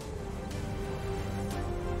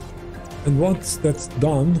 And once that's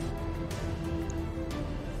done,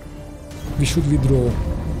 we should withdraw.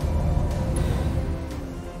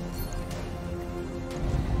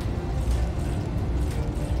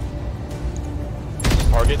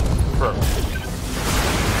 Target confirmed.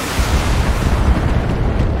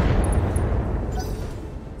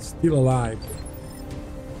 Still alive.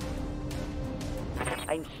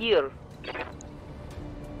 I'm here.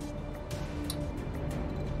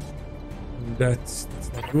 That's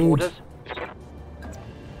not good. Orders.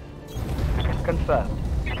 Confirmed.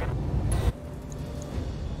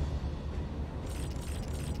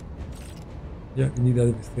 Yeah, we need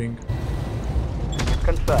everything.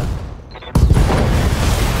 Confirmed.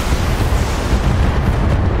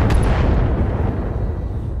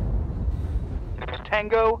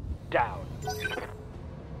 Tango down.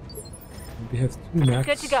 We have 2 max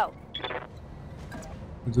Good to go.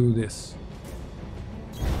 to do this.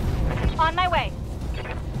 On my way.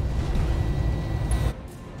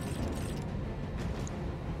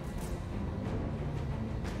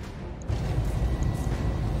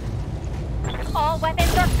 All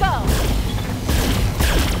weapons are go.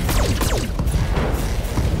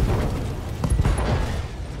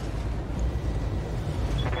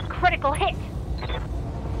 Critical hit.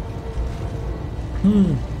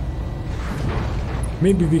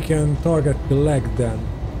 Maybe we can target the leg then.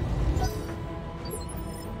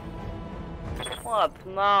 What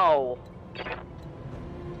now?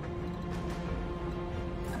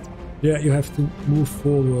 Yeah, you have to move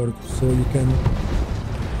forward so you can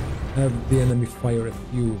have the enemy fire at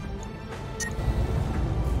you.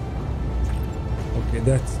 Okay,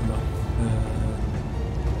 that's enough.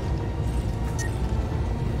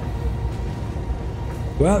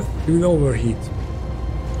 Well, you will overheat.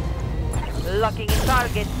 Locking in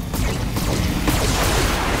target.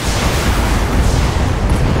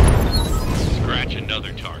 Scratch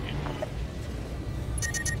another target.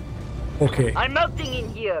 Okay, I'm melting in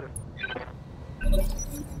here.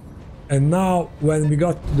 and now when we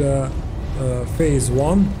got to the phase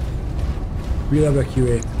 1, we'll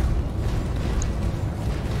evacuate.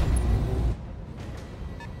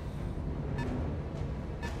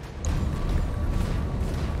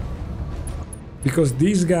 Because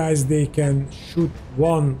these guys, they can shoot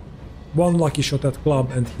one lucky shot at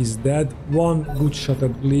Club and he's dead, one good shot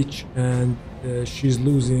at Glitch and she's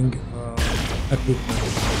losing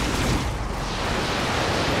equipment.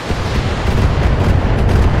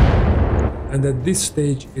 And at this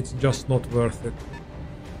stage, it's just not worth it.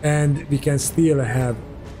 And we can still have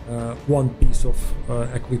one piece of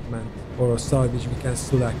equipment or salvage we can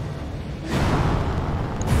select.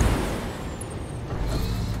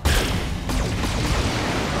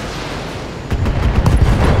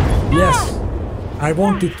 Yes, I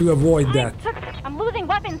wanted to avoid that. I'm losing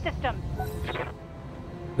weapon systems.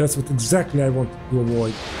 That's what exactly I wanted to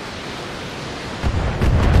avoid.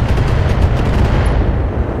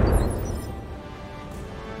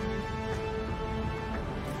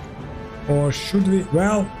 Or should we?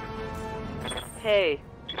 Well, Hey,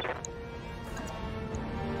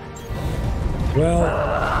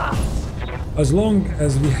 as long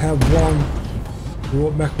as we have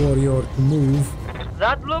one mech warrior to move,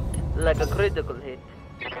 that looked like a critical hit.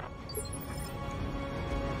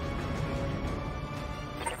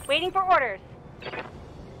 Waiting for orders.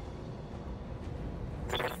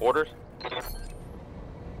 Orders.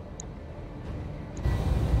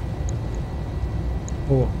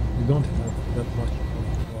 oh, we don't have that much of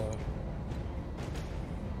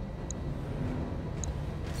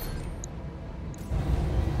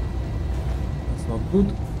that's not good.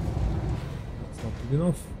 That's not good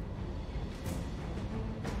enough.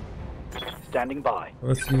 Standing by.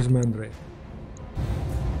 Let's use Mandrake.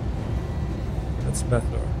 That's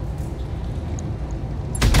better.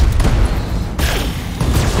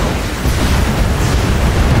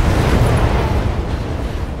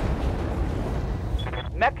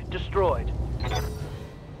 Mech destroyed.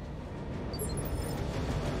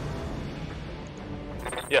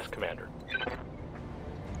 Yes, Commander.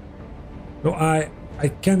 No, I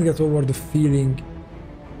can't get over the feeling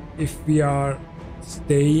if we are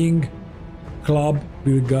staying, Club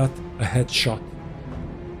will get a headshot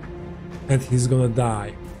and he's gonna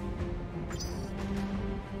die.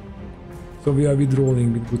 So we are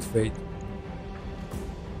withdrawing with good faith.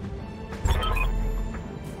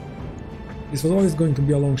 This was always going to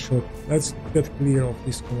be a long shot. Let's get clear of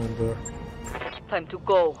this commander. Time to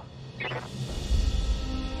go.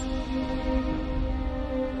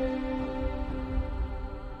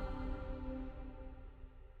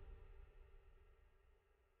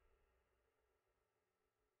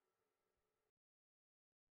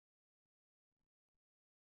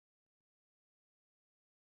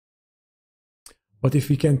 But if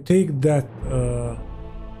we can take that,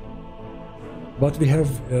 but we have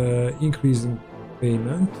increasing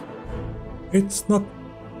payment, it's not,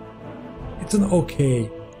 it's an okay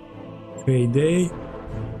payday,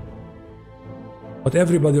 but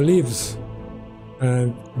everybody lives,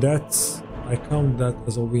 and that's, I count that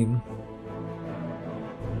as a win.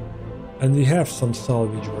 And we have some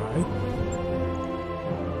salvage, right?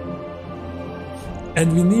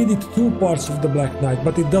 And we needed 2 parts of the Black Knight,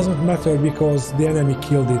 but it doesn't matter because the enemy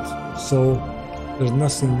killed it, so there's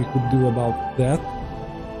nothing we could do about that.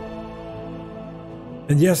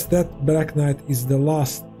 And yes, that Black Knight is the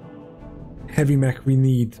last heavy mech we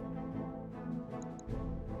need.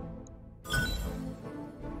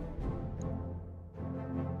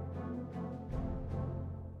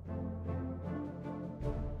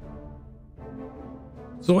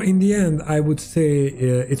 So in the end, I would say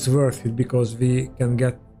it's worth it because we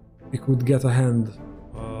could get a hand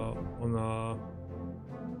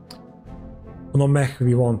on a mech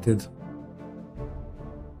we wanted,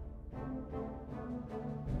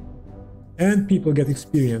 and people get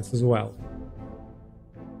experience as well.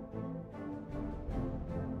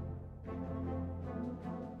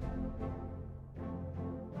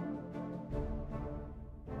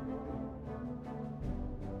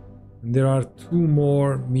 There are 2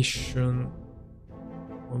 more missions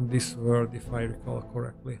on this world, if I recall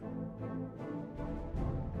correctly.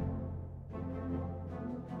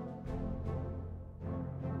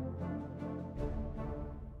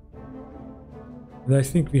 And I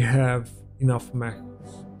think we have enough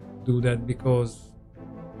mechs to do that because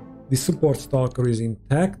the support stalker is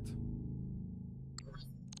intact.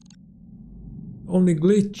 Only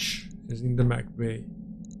glitch is in the mech bay.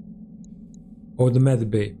 Or the med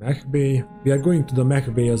bay. Mech bay. We are going to the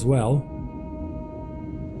mech bay as well.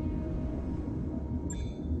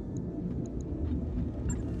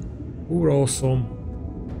 Poor awesome.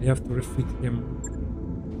 We have to refit him.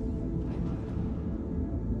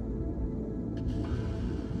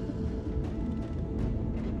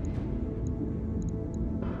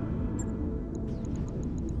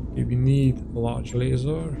 Okay, we need a large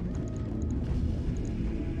laser.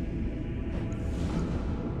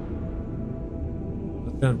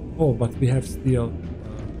 Oh, but we have still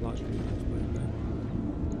large lasers like that.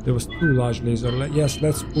 There was 2 large lasers. Yes,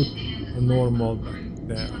 let's put a normal back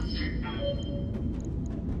there.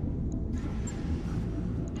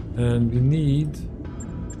 And we need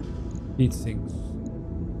heat sinks.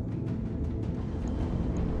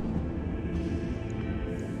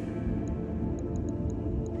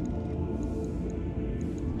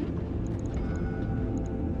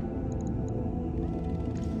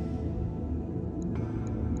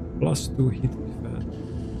 +2 hit defense.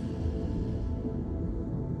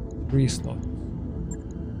 3 slots.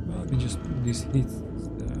 Well, we just put these hits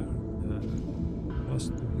there. And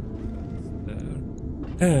 +2 hit defense there.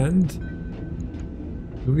 And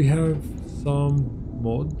do we have some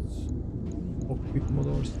mods? Cockpit mod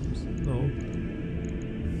or something? No.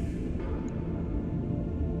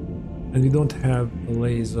 And we don't have a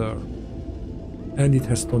laser. And it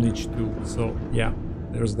has tonnage too. So yeah,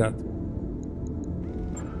 there's that.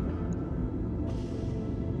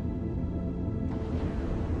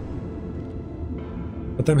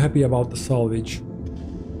 But I'm happy about the salvage.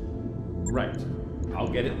 Right. I'll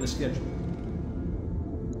get it in the schedule.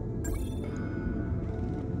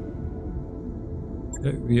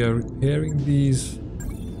 We are repairing these,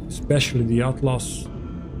 especially the Atlas.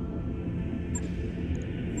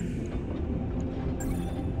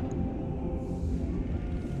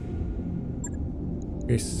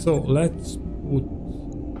 Okay, so let's put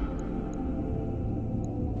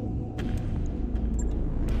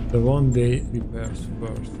the 1-day repairs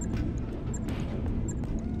first.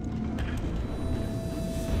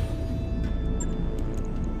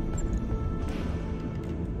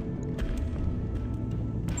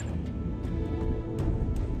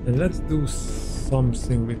 And let's do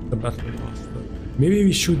something with the Battle Master. Maybe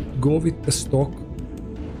we should go with the stock.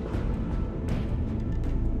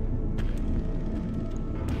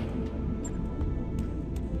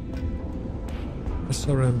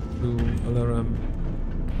 SRM2, LRM,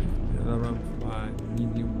 LRM5,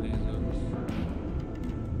 medium lasers.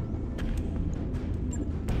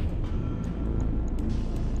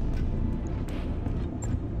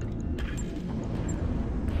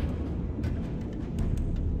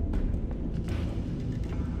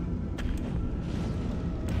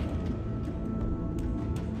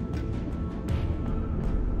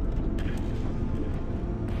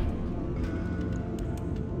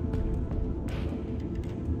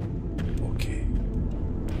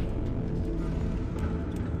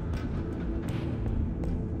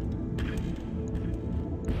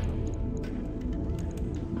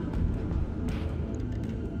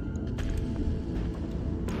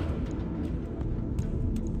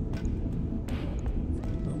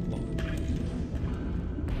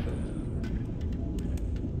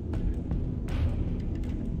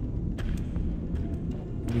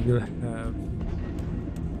 we will have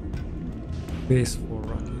base for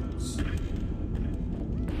rockets.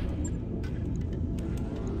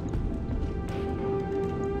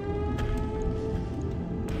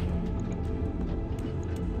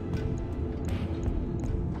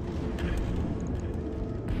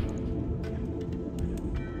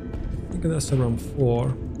 I think that's around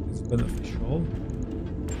 4 is beneficial.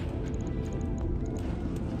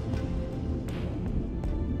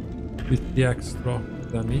 With the extra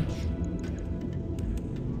damage.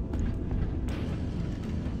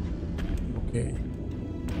 Okay.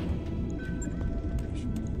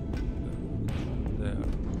 There.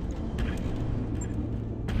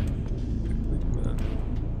 Equipment.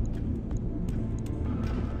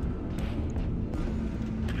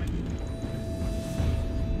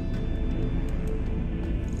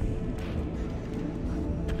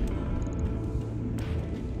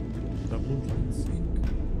 Double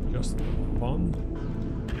heatsink, just for fun.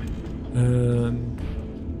 And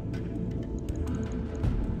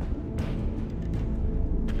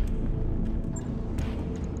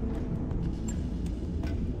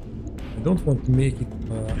I don't want to make it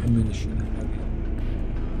ammunition heavy.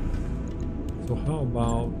 So how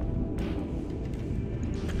about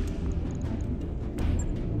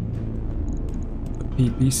a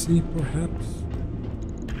PPC perhaps?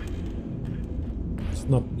 It's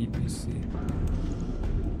not PPC.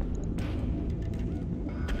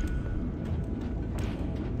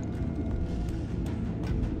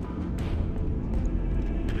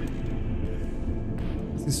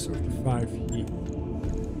 This is 35 heat.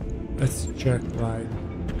 Let's check like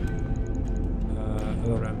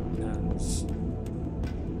LRM 10s.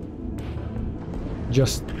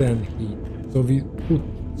 Just 10 heat. So we put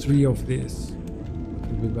 3 of this. It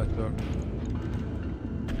will be better.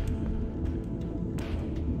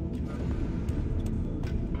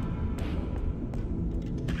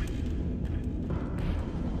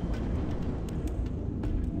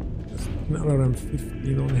 Just an LRM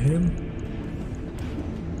 15 on him.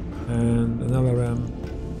 And an LRM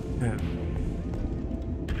 10.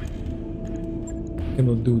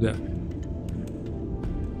 Cannot do that.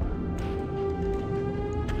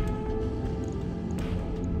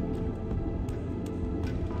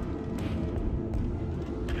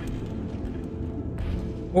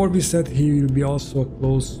 Or we said he will be also a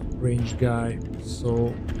close range guy,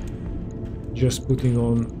 so just putting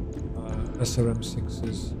on SRM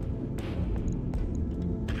 6s.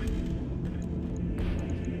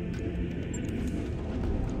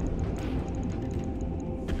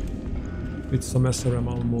 With some SRM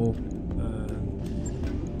ammo.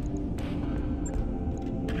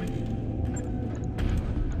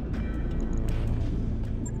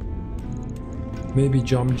 Maybe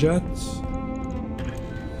jump jets.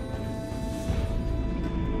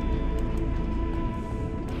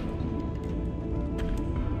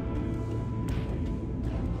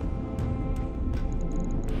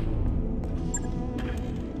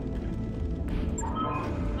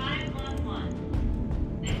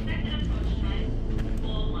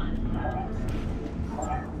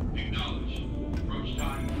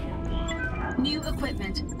 New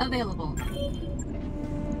equipment available.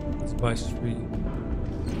 Let's buy 3.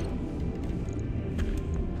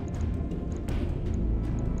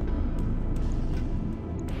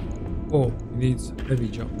 Oh, he needs heavy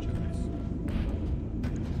jump jets.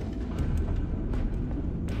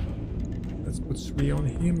 Let's put 3 on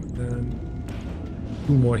him and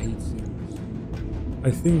 2 more heat sinks.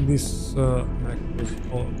 I think this mech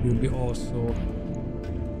will be also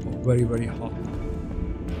very, very hot.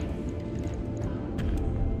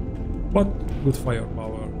 But good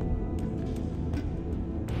firepower.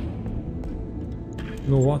 You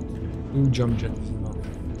know what? 2 jump jets is enough.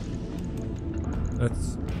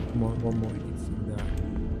 That's one more hit in there.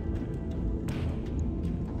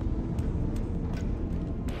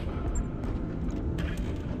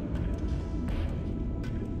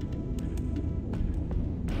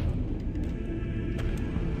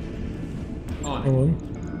 On Come it. on.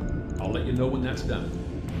 I'll let you know when that's done.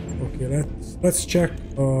 Okay, let's check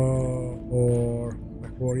our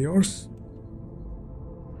Mech Warriors.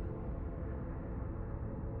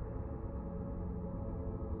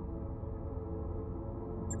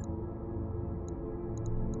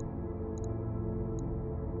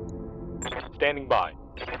 Standing by.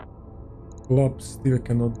 Club still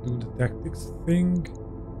cannot do the tactics thing.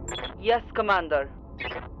 Yes, Commander.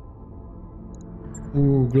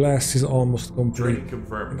 Ooh, Glass is almost complete. Training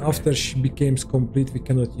confirmed. And after she becomes complete, we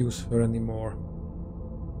cannot use her anymore.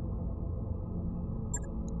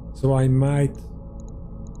 So I might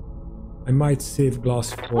save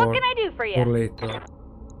Glass What for can I do for you? later.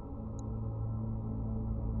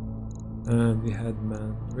 And we had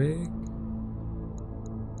Mandrake.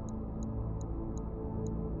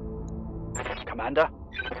 Commander,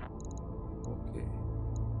 Okay,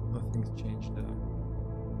 nothing's changed there.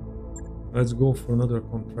 Let's go for another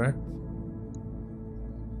contract.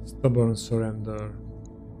 Stubborn surrender.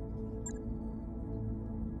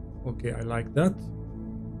 Okay, I like that.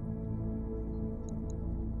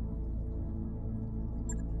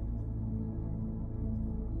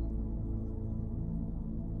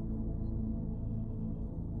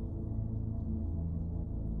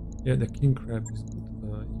 Yeah, the king crab is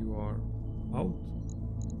good. You are out.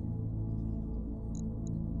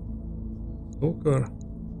 Stalker.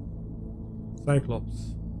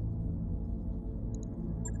 Cyclops.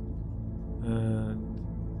 And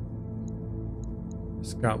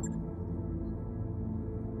Scout.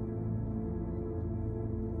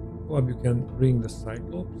 Club, you can bring the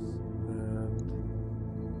Cyclops. And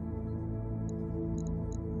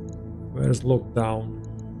where's Lockdown?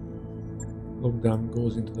 Lockdown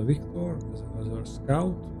goes into the Victor as our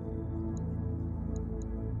Scout.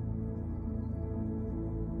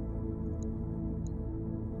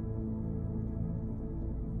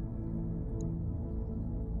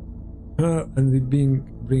 And we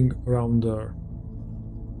bring around her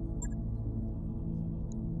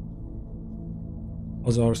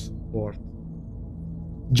as our support,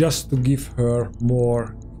 just to give her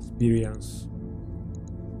more experience.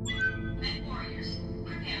 Warriors,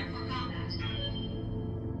 prepare for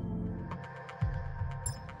combat.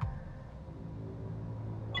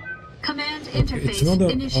 Command interface It's another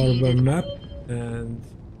initiated. urban map, and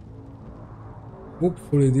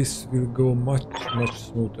hopefully this will go much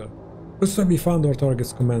smoother. Also, we found our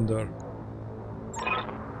targets, Commander.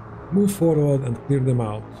 Move forward and clear them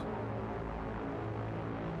out.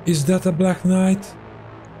 Is that a Black Knight?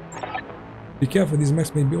 Be careful, these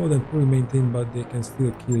mechs may be old and poorly maintained, but they can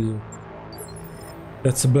still kill you.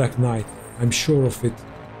 That's a Black Knight, I'm sure of it.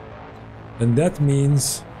 And that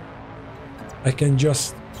means I can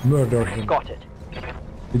just murder him. got it.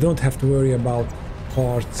 We don't have to worry about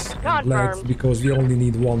parts and legs, Confirmed. because we only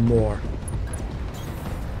need one more.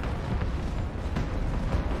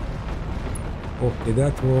 Okay,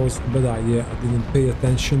 that was a bad idea. I didn't pay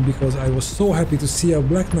attention because I was so happy to see a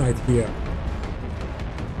Black Knight here.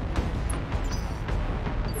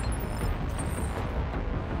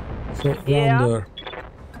 So, Yeah. Rounder,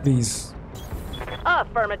 please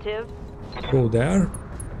Affirmative. go there.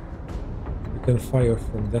 You can fire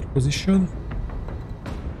from that position.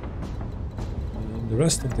 And the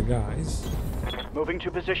rest of the guys, Moving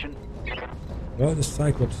to position. well, the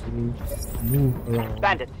Cyclops will move around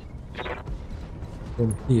Bandits.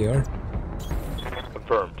 from here.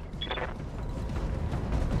 Confirmed.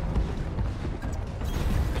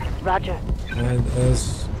 Roger. And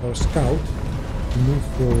as our scout, move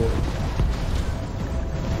forward.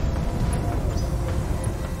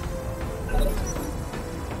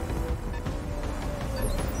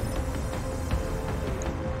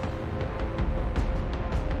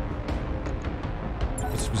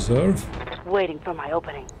 Let's reserve. Waiting for my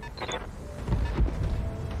opening.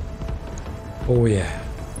 Oh yeah,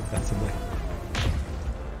 that's a black.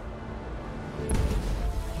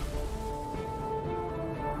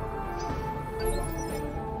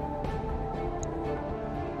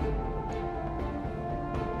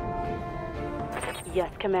 Yes,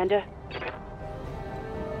 Commander.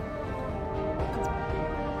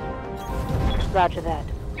 Roger that.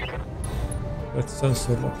 Let's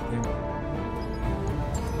sensor lock him.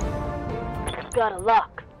 Got a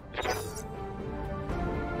lock.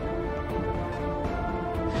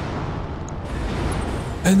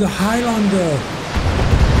 And the Highlander!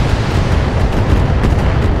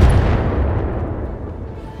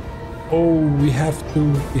 Oh, we have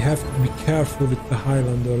to be careful with the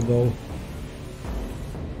Highlander though.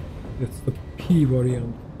 That's the P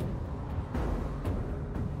variant.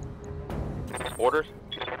 Orders?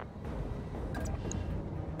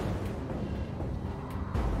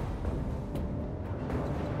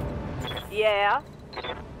 Yeah.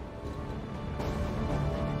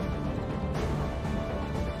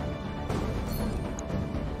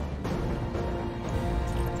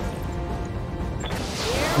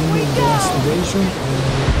 Union gas evasion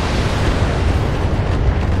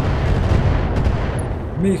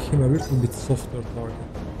and make him a little bit softer target.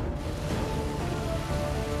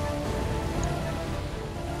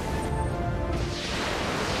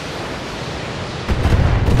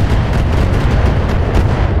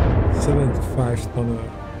 $75 tonner.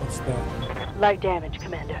 What's that? Light damage,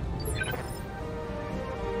 Commander.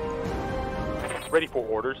 Ready for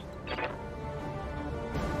orders?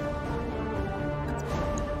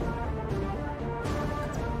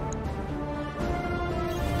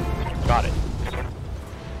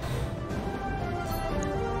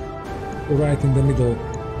 right in the middle.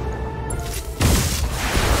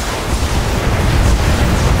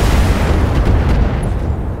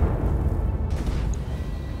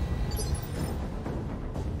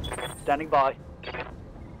 Standing by.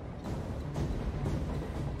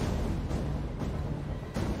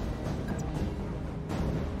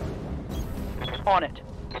 On it.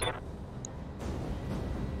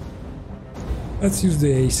 Let's use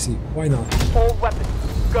the AC. Why not? All weapons.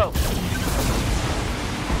 Go.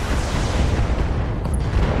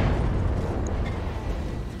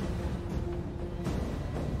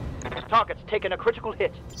 Target's taken a critical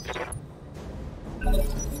hit.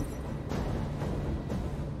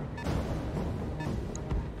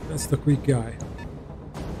 That's the quick guy.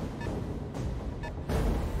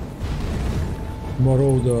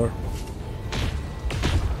 Marauder.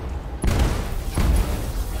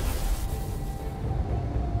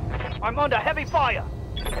 I'm under heavy fire.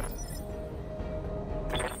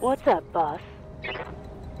 What's up, boss?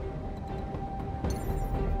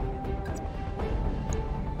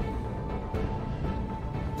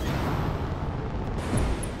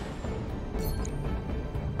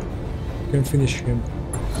 You can finish him.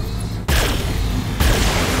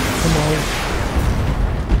 Come on.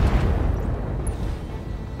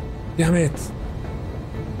 Damn it.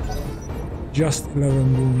 Just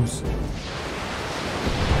 11 wounds.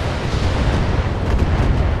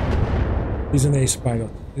 He's an ace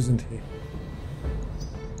pilot, isn't he?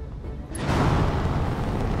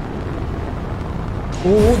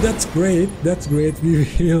 Oh, that's great. That's great. We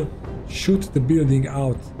will shoot the building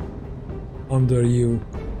out under you.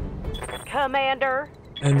 Commander.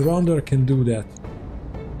 And Rounder can do that.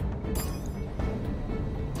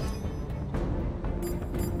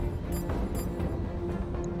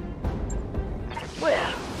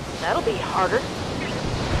 Well, that'll be harder.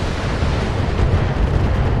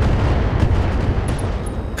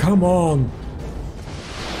 Come on!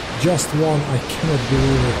 Just one, I cannot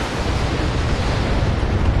believe it.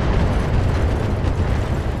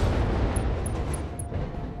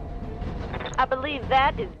 I believe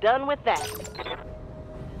that is done with that.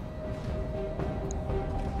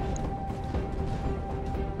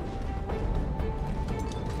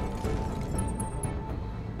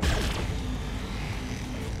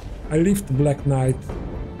 I leave the Black Knight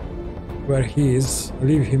where he is. I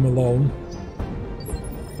leave him alone.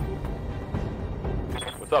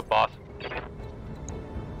 What's up, boss?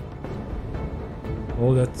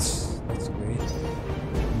 Oh, that's great.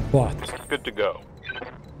 But Good to go.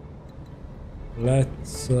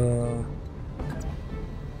 let's deal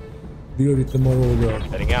with the Marauder.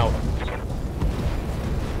 Heading out.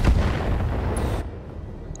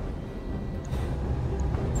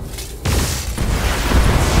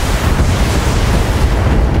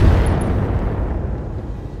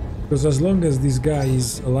 Because as long as this guy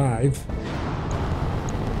is alive,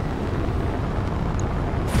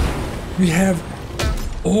 we have...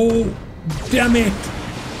 Oh, damn it!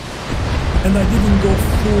 And I didn't go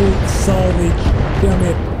full salvage. Damn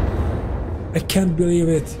it. I can't believe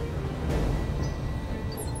it.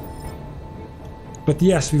 But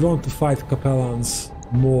yes, we want to fight Capellans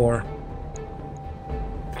more.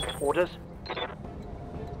 Orders.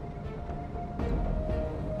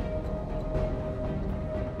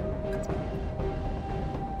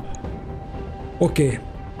 Okay.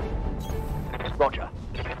 Roger.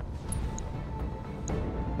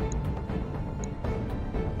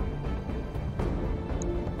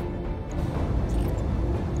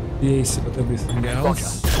 The AC, but everything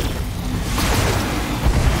else.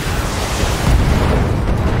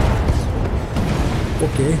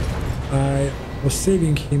 Okay. I was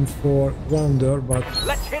saving him for Rounder, but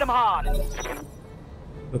Let's hit him hard.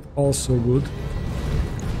 that's also good.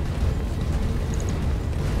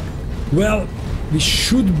 Well, we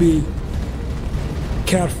should be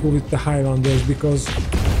careful with the Highlanders because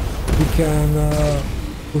we can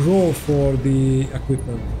roll for the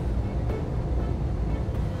equipment.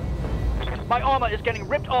 My armor is getting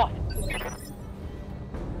ripped off.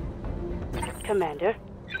 Commander.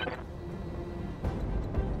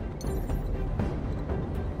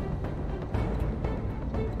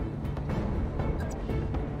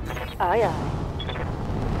 Aye, aye.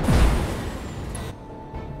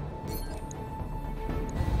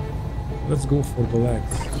 Let's go for the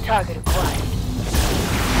legs. Target acquired.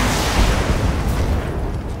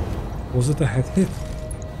 Was it a head hit?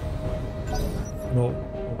 No,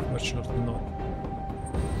 unfortunately not.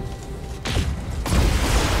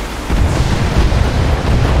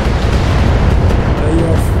 You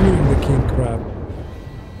are feeling the king crab.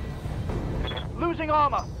 Losing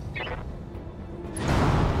armor.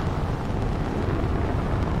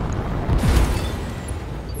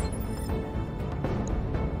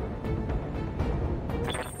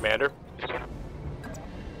 Commander.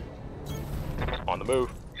 On the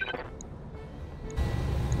move.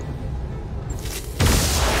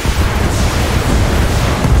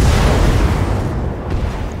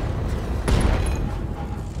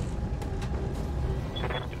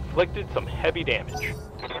 Inflicted some heavy damage.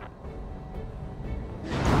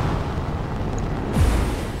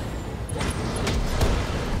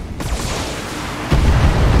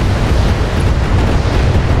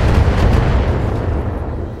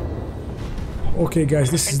 Okay guys,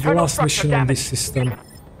 this is the Internal last structure mission on damage. this system.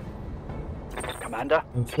 Commander,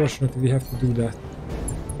 Unfortunately, we have to do that.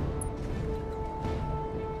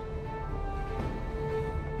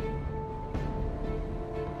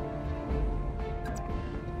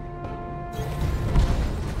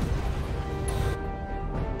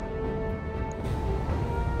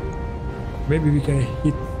 Maybe we can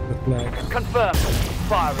hit the flag. confirmed.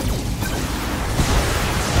 Firing.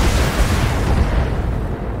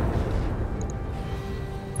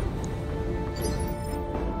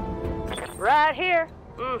 Right here.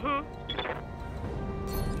 Mm-hmm.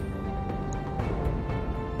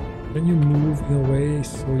 Can you move in a way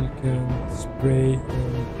so you can spray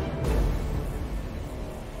on...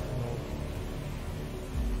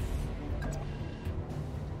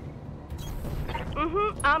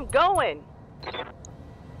 Mm-hmm. I'm going. How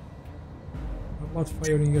about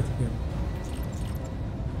firing at him?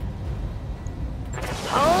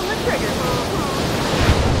 On the trigger.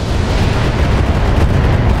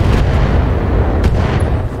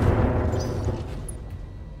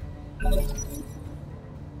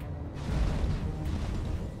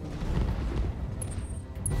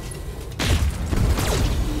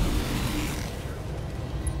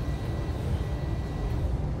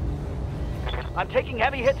 I'm taking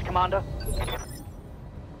heavy hits, Commander.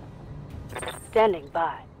 Standing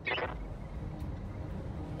by.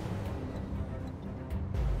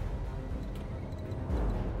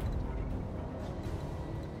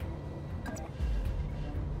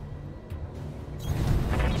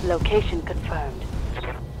 Location confirmed.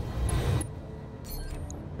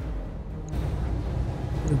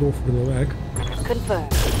 I'm gonna go for the leg.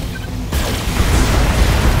 Confirmed.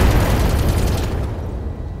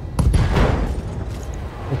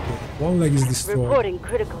 Okay, one leg is destroyed. Reporting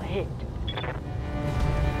critical hit.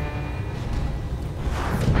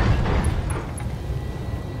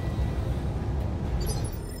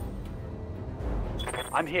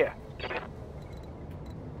 I'm here.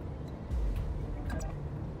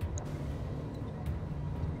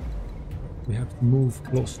 We have to move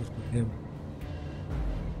closer to him.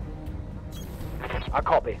 I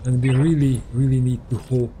copy. And we really, really need to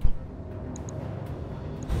hope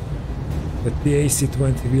that the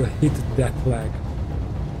AC-20 will hit that flag.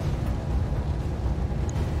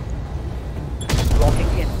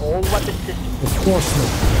 Locking in all weapon systems. Of course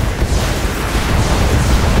not.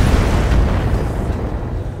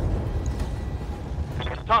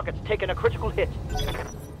 Target's taken a critical hit.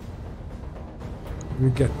 We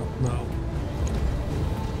get up now.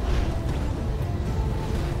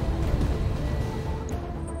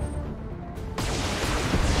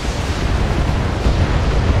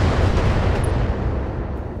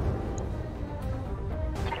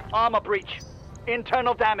 Armor breach.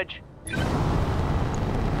 Internal damage.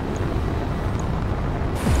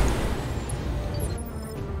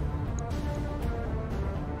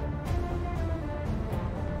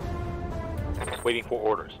 Waiting for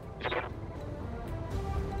orders.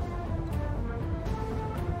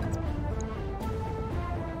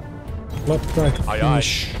 Let's try to Aye, aye.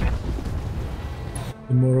 finish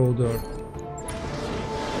the Marauder.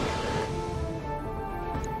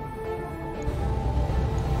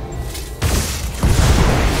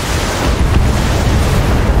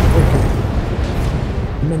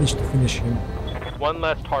 Okay. Managed to finish him. One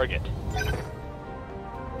less target.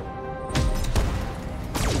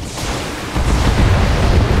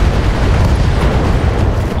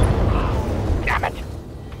 Damn it!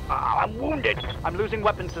 I'm wounded. I'm losing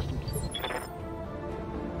weapon systems.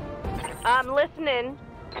 I'm listening.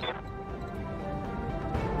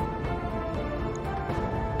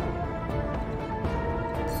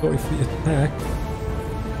 So if we attack,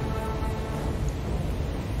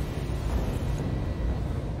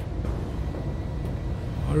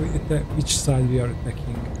 are we attack? Which side we are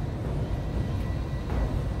attacking?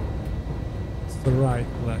 It's the right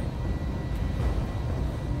leg.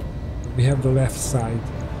 We have the left side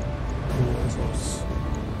towards us.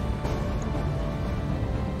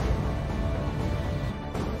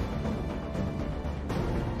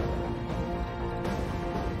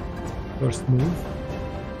 First move.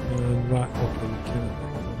 And right, okay, we can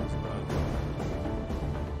attack on this side.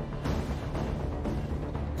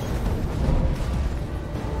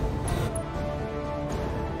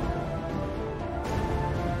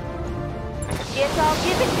 I'll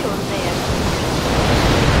give it to him then.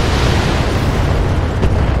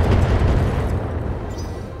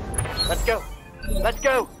 Let's go. Let's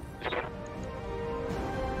go.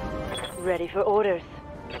 Ready for orders.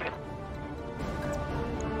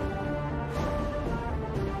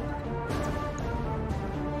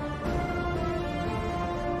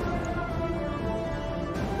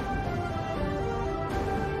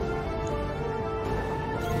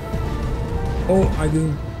 Oh, I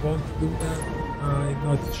didn't want to do that. I'm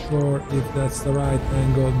not sure if that's the right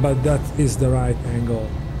angle, but that is the right angle.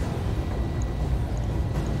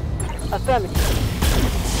 Affirmative.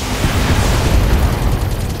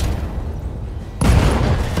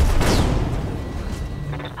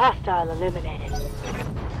 Hostile eliminated.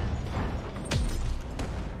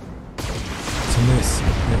 It's a miss.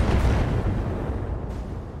 Yeah.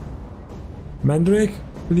 Mandrake,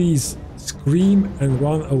 please scream and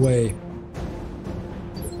run away.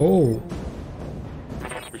 Oh,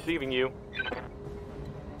 Receiving you.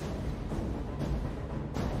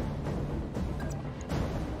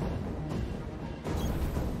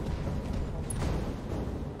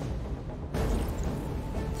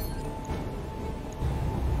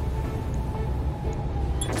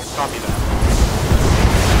 Copy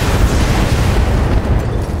that.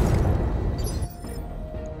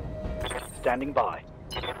 Standing by.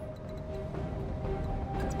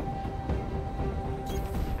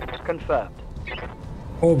 Confirmed.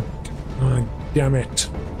 oh, damn it.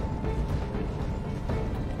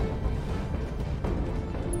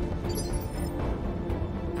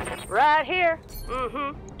 Right here.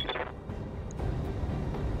 Mm-hmm.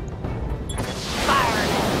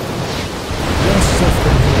 Just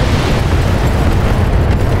soften here.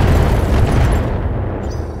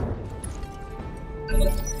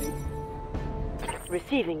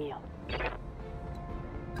 Receiving you.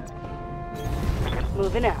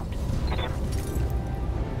 Moving out.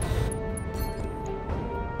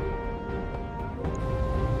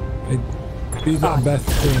 I did a bad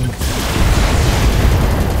thing.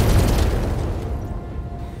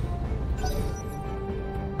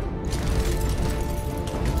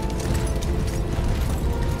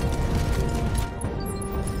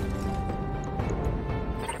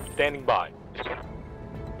 Standing by.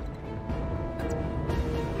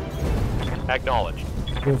 Acknowledged.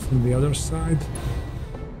 Go from the other side.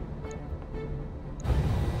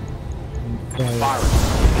 And fire.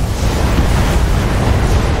 Firing.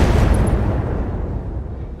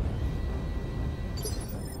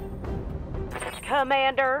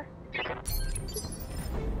 Commander.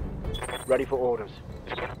 Ready for orders.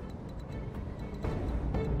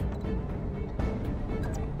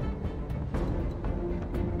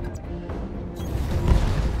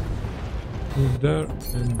 Move there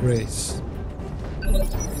and brace.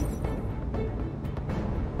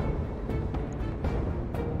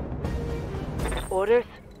 Orders.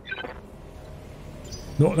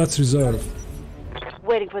 No, that's reserve.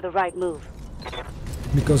 Waiting for the right move.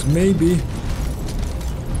 Because maybe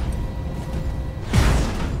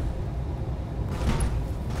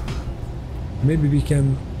we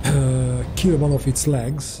can kill one of its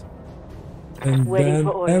legs, and Waiting then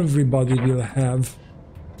for orders. everybody will have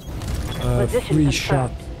a Position free confirmed.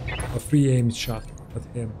 shot, a free aimed shot at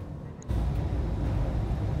him.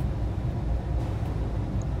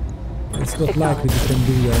 It's not likely we can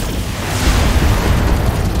do that,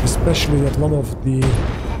 especially that one of the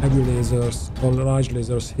heavy lasers or large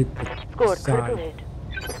lasers hit the Scored critical side. hit.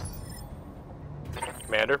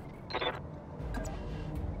 Commander.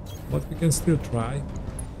 But we can still try.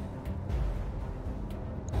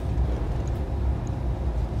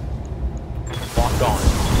 Locked on.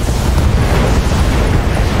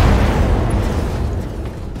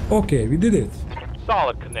 Okay, we did it.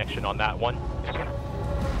 Solid connection on that one.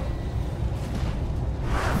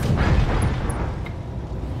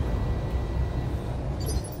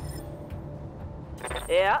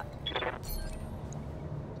 Yeah.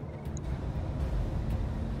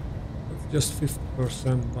 It's just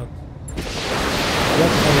 50%, but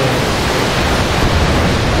whatever.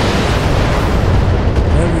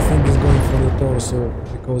 Everything is going for the torso,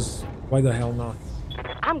 because why the hell not?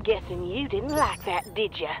 I'm guessing you didn't like that,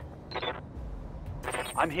 did ya?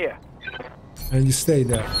 I'm here. And you stay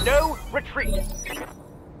there. No retreat.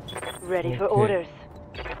 Ready for Okay. orders.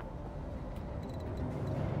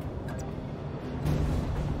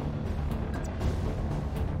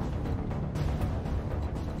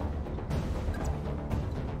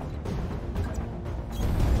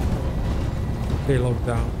 Okay,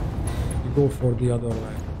 lockdown. You go for the other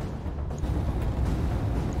leg.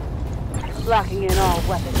 Locking in all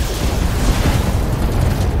weapons.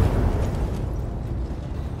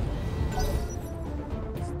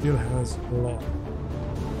 still has a lot.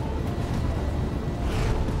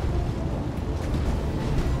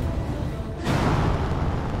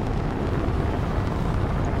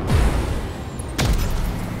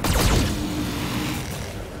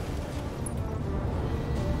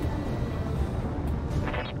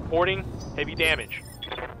 Reporting heavy damage.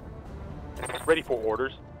 Ready for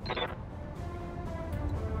orders.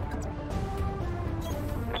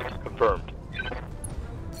 Confirmed.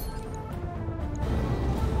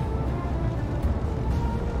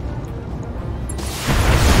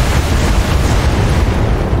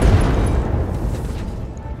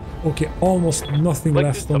 Okay, almost nothing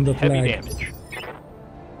left on that heavy leg. damage.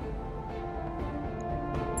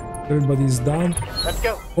 Everybody's down. Let's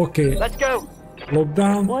go. Okay, Let's go.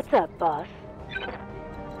 lockdown. What's up, boss?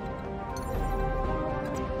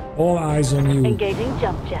 All eyes on you. Engaging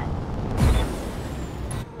jump jet.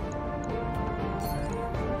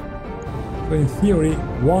 So in theory,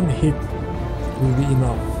 one hit will be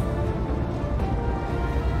enough.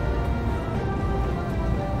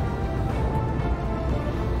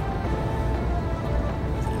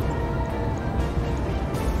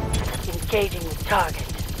 Engaging the target.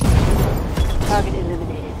 Target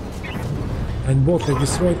eliminated. And both are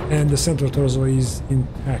destroyed and the central torso is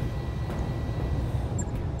intact.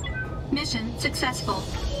 Mission successful.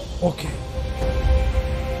 Okay.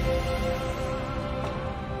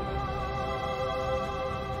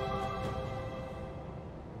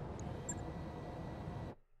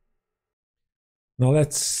 Now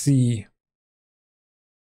let's see.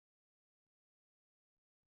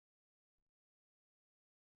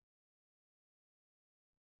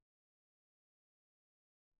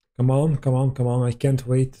 Come on, come on, come on. I can't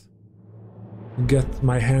wait to get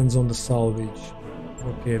my hands on the salvage.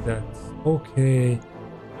 Okay, that's okay.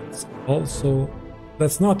 It's also...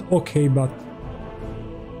 That's not okay, but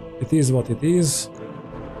it is what it is.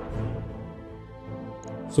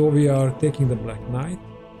 So we are taking the Black Knight.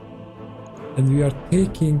 And we are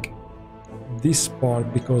taking this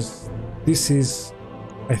part because this is...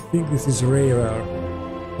 I think this is rarer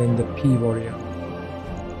than the P Warrior.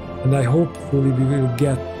 And I hopefully we will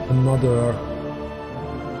get another,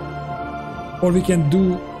 or we can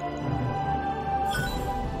do,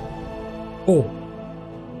 oh,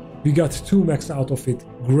 we got 2 max out of it,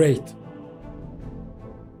 great.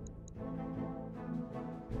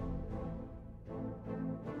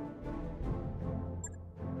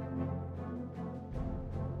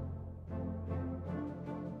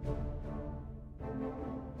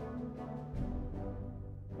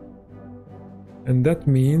 And that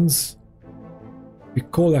means we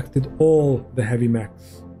collected all the heavy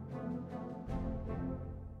mechs.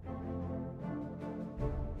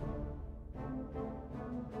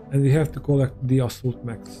 And we have to collect the assault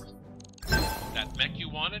mechs. That mech you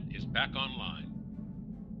wanted is back online.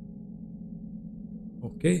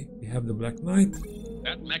 Okay, we have the Black Knight.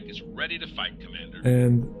 That mech is ready to fight, Commander.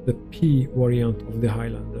 And the P variant of the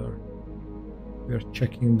Highlander. We are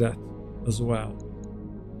checking that as well.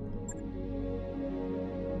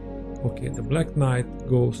 Okay, the Black Knight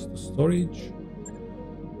goes to storage.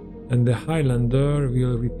 And the Highlander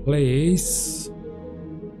will replace...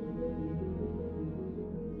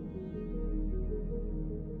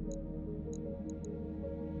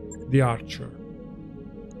 the Archer.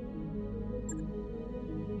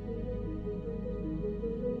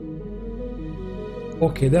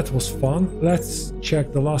 Okay, that was fun. Let's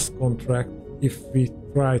check the last contract if we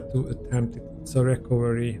try to attempt it. It's a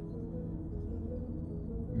recovery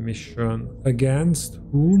mission. Against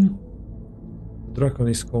whom?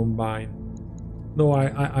 Draconis Combine. No,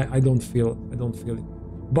 I don't feel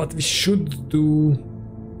it. But we should do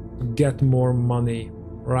to get more money,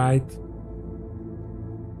 right?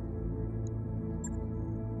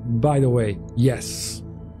 By the way, yes,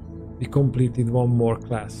 we completed one more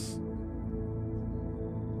class.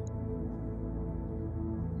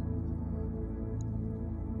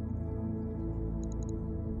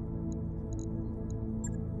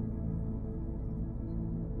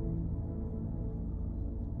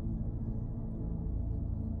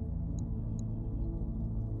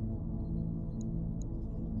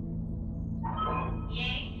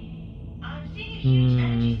 Yay. I'm seeing a huge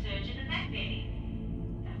energy surge in the back bay.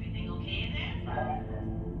 Everything okay in there?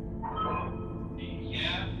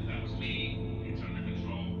 Yeah, that was me. It's under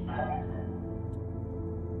control.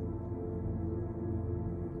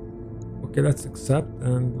 Okay, let's accept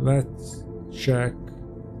and let's check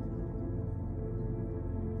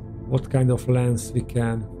what kind of lens we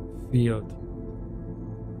can field.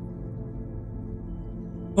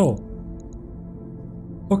 Oh,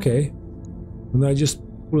 okay. And I just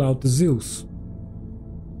pull out the Zeus.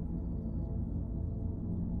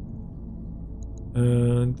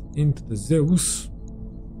 and into the Zeus.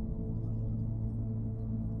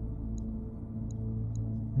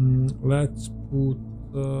 Let's put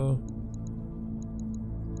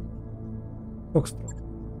Foxtrot.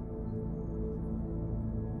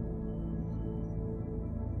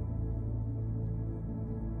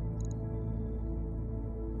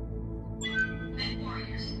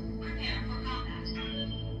 Warriors, prepare for combat.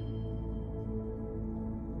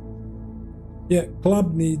 Yeah,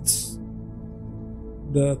 club needs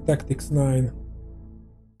the Tactics 9.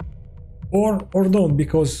 Or don't,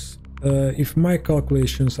 because if my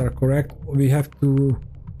calculations are correct, we have to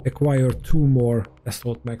acquire 2 more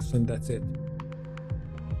assault mechs and that's it.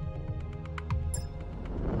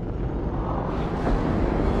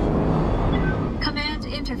 Command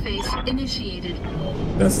interface initiated.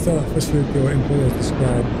 That's the facility our employers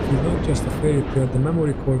described. If you're not just a fairy tale, the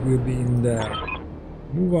memory core will be in there.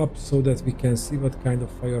 Move up so that we can see what kind of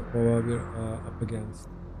firepower we're up against.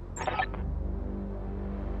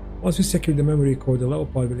 Once we secure the memory core, the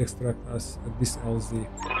Leopard will extract us at this LZ.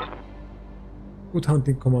 Good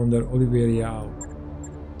hunting, Commander. Oliveria out.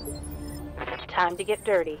 Time to get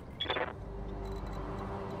dirty.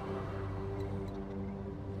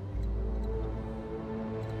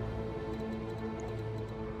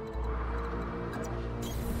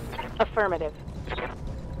 Affirmative.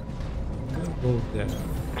 We'll go there.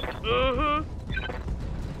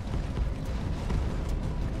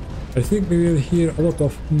 I think we will hear a lot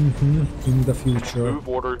of in the future. Move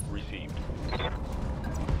order received.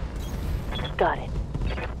 Got it.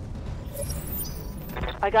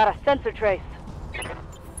 I got a sensor trace.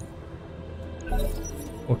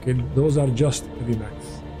 Okay, those are just heavy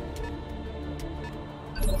mechs.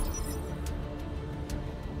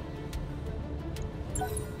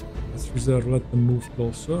 Let's reserve, let them move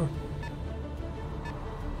closer.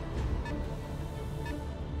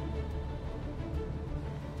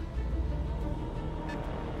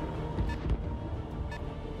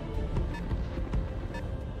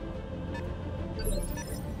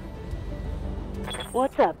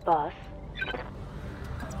 What's up, boss?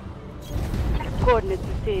 Coordinates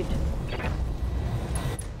received.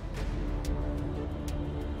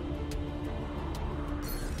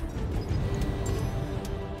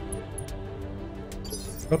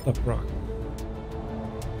 Got the proc.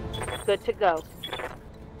 Good to go.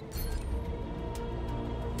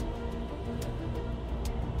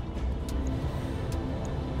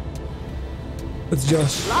 Let's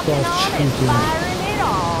just Locking start on and shooting. firing it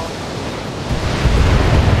all.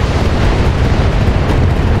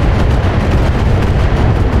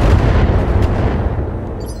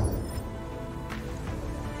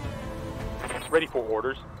 Ready for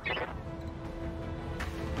orders.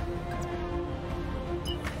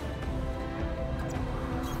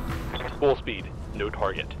 Full speed, no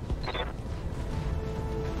target. Up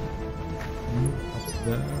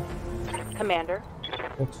there. Commander.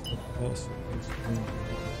 Foxtrot also is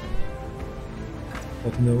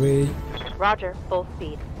out in the way, Roger, full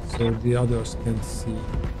speed. so the others can see.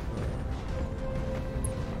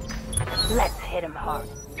 Let's hit him hard.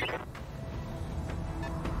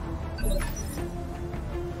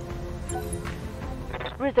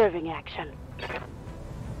 Reserving action.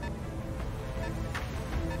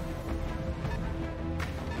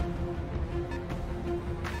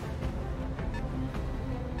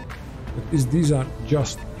 But these are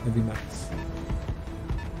just heavy mechs.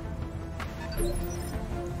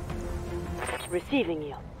 Receiving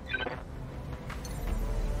you.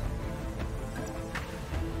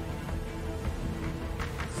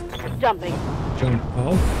 Jumping. Jump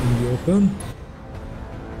out in the open.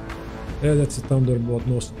 Yeah, that's a Thunderbolt,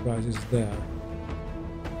 no surprises there.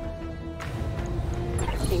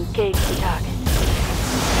 Engage the target.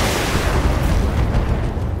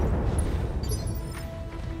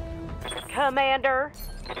 Commander.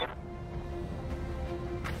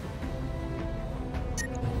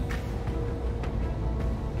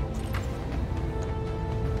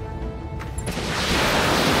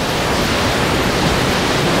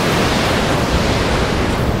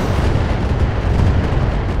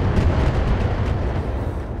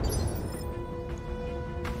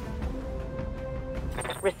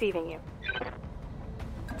 Receiving you.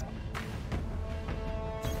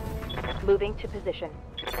 Moving to position.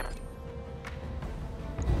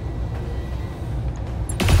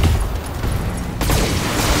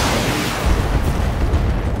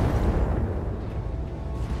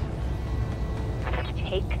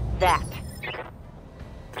 Take that.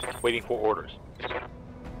 Waiting for orders.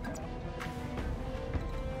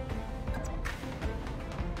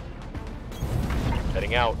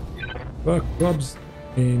 Heading out. But Club's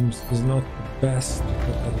aims is not the best,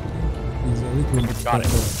 but I think is a little bit Got it.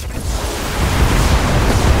 better.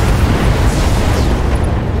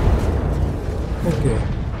 Okay,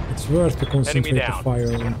 it's worth to concentrate the down.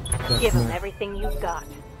 fire on that Give them map. everything you've got.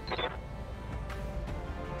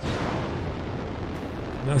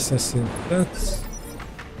 An assassin, that's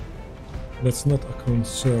not a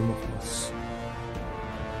concern of us.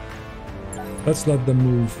 Let's let them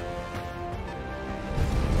move.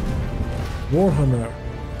 Warhammer.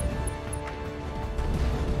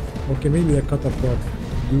 Okay, maybe the catapult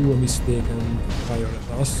do a mistake and fire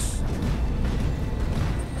at us.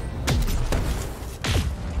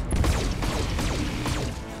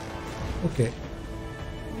 Okay.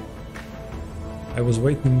 I was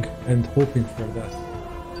waiting and hoping for that.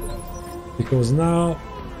 Because now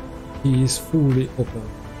he is fully open.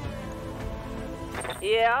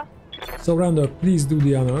 Yeah? So Randall, please do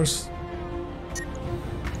the honors.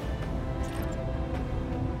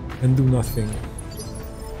 And do nothing.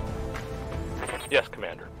 Yes,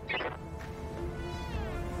 Commander.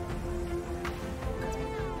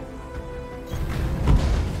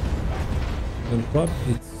 And Club,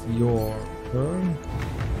 it's your turn.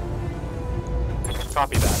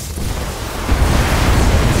 Copy that.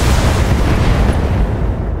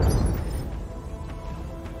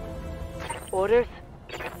 Orders?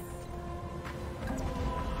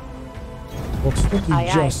 Foxtrot, you Aye,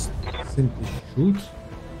 aye. just simply shoot.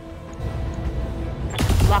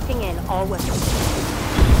 Locking in all weapons.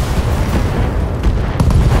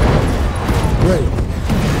 Great.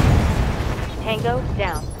 Tango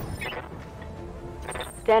down.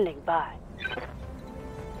 Standing by.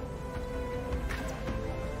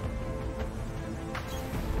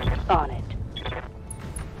 On it.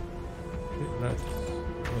 Okay, let's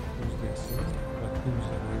not use the assault, but use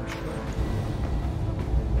the range shot.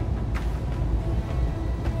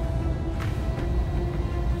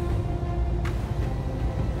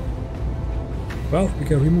 Well, we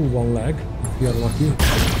can remove one leg if we are lucky.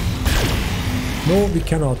 No, we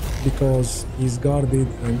cannot, because he's guarded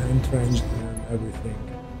and entrenched and everything.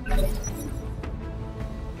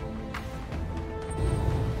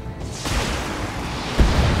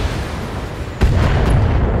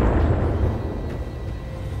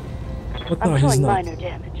 But now I'm he's showing not. minor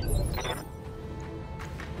damage.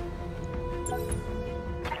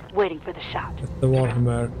 Waiting for the shot. Let the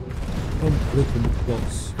Warhammer come a little bit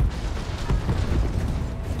close.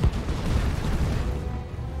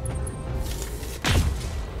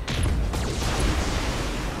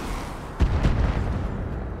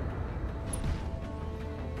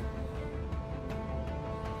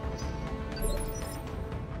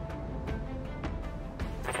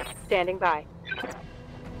 Standing by.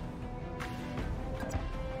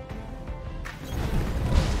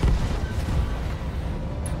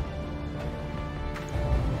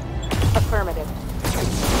 Affirmative.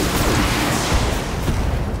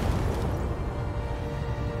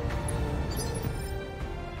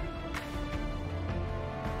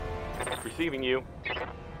 Receiving you.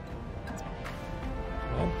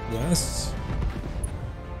 Oh, yes.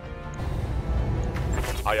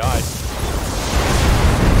 Aye, aye.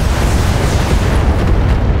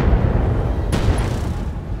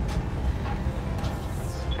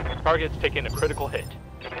 Target's taking a critical hit.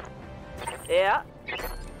 Yeah.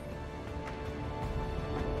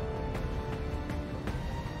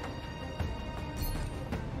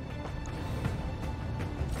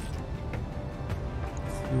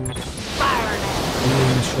 Fire now.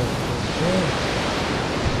 Range shot. Okay.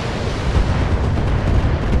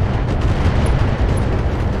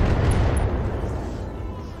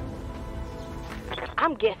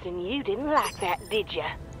 I'm guessing you didn't like that, did ya?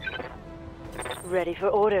 Ready for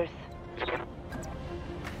orders.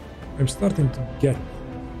 I'm starting to get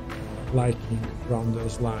liking around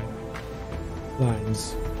those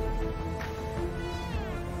lines.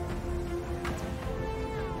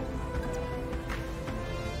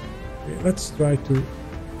 Okay, let's try to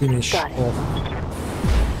finish Got it.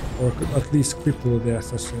 off, or at least cripple the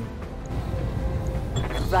assassin.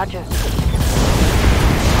 Roger.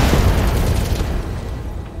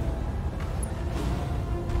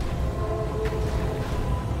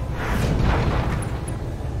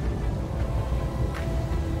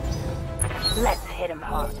 Let's hit him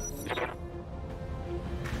hard.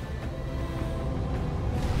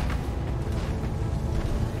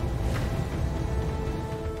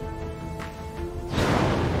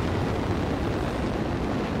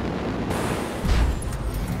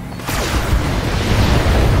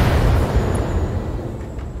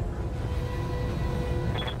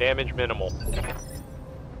 Damage minimal.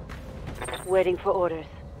 Waiting for orders.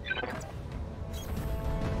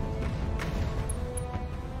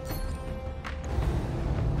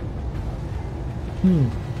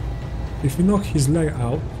 If we knock his leg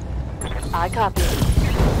out, I copy.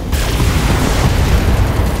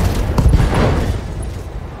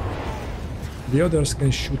 the others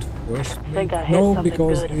can shoot first. Think I hit No, something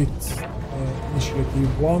because good. it's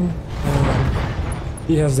initiative 1 and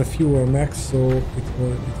he has the fewer max, so it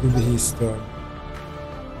will be his turn.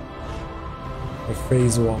 Or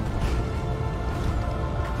phase 1.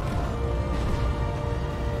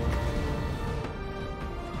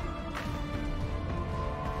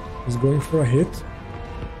 He's going for a hit.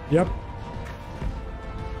 Yep.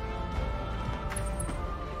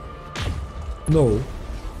 No.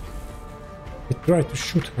 He tried to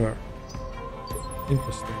shoot her.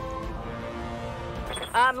 Interesting.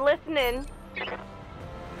 I'm listening.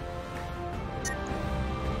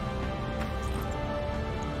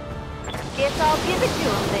 Guess I'll give it to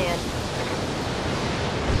him then.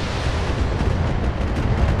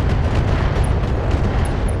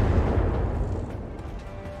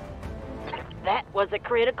 That was a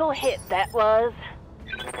critical hit, that was.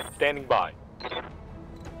 Standing by.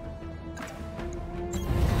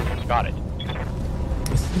 Got it.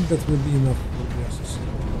 I think that will be enough for the assassin.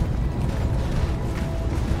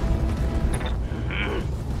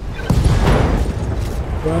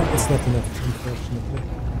 Well, it's not enough, unfortunately.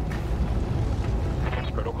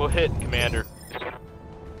 Critical hit, Commander.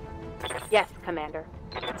 Yes, Commander.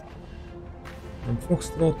 And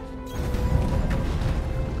Foxtrot.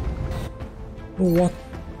 Oh, what?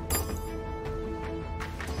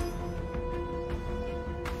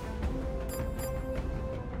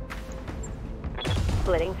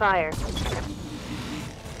 Splitting fire.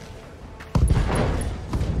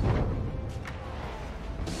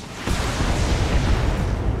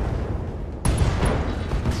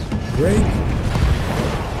 Great.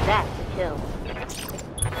 That's a kill.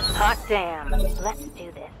 Hot damn. Let's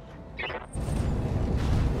do this.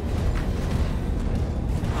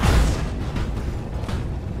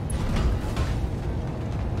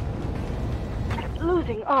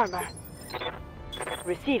 Losing armor.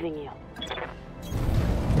 Receiving you.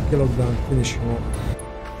 Okay, lockdown, finish him off.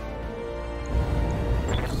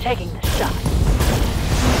 Taking the shot.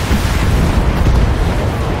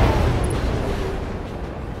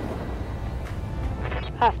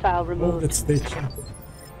 Hostile Oh, removed. that station.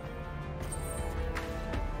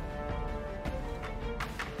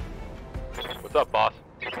 What's up, boss?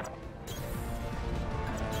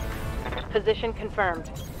 Position confirmed.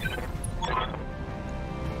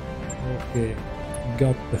 Okay,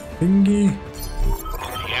 got the thingy.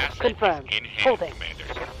 The asset Confirmed. is in hand, Holding.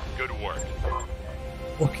 Commander. Good work.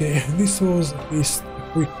 Okay, this was at least a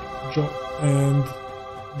quick job, and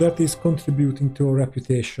that is contributing to our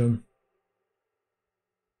reputation.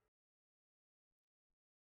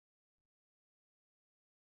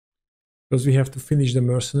 Because we have to finish the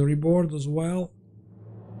mercenary board as well.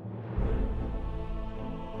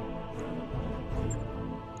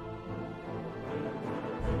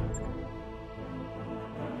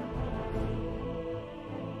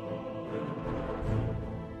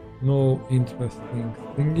 No interesting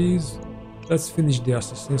thingies. Let's finish the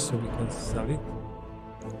assassin so we can sell it.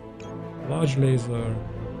 Large laser.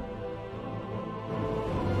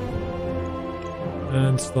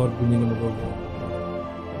 And start booming another one.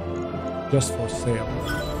 Just for sale.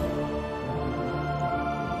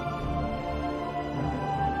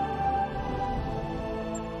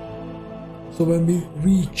 So when we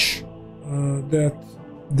reach that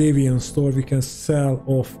Deviant store, we can sell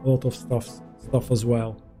off a lot of stuff as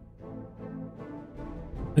well.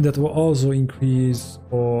 And that will also increase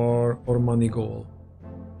our money goal.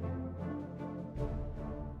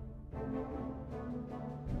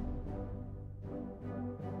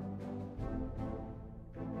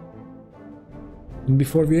 And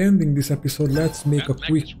before we ending this episode, let's make a That mech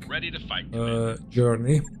quick is ready to fight, Commander.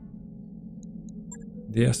 journey.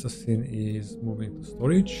 The assassin is moving to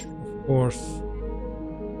storage, of course.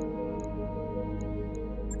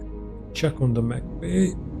 Check on the mech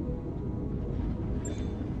bay.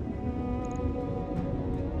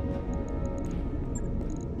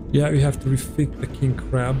 Yeah, we have to refit the king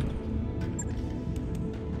crab.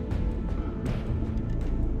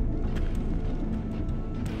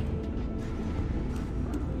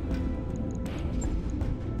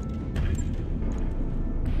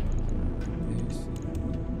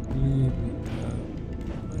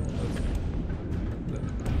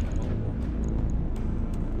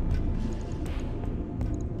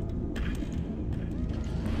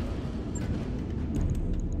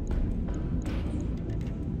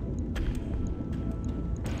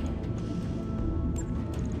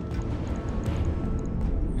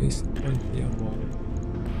 Base 20 ammo.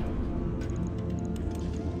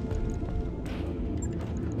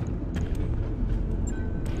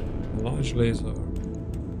 large laser.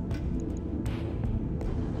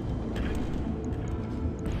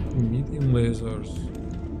 Medium lasers.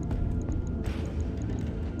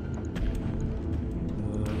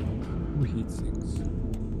 And 2 heat sinks.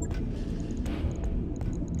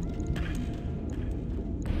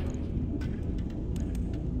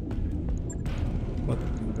 But I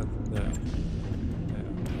think that's there.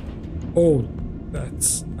 Oh,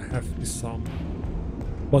 that's a hefty sum.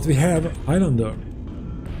 But we have Highlander.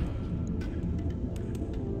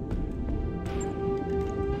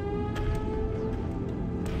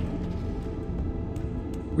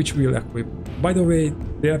 Which we'll equip. By the way,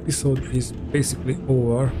 the episode is basically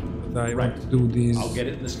over, but I want to do these I'll get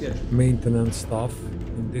it in the schedule. maintenance stuff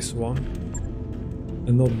in this one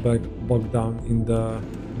and not bogged down in the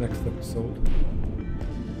next episode.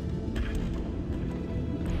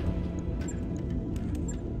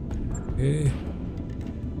 Okay.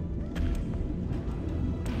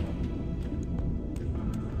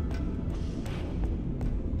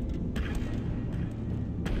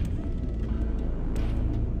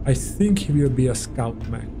 I think he will be a scout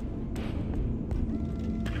mech.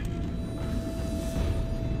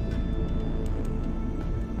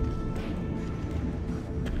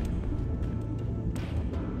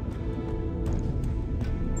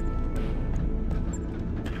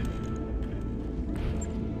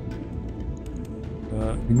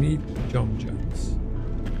 We need jump jets.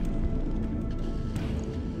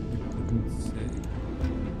 I didn't say.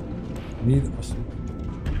 Need assault.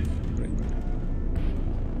 Great.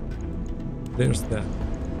 There's that.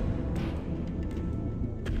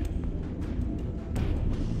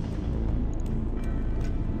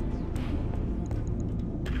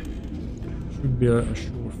 Should be a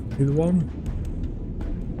sure-footed one.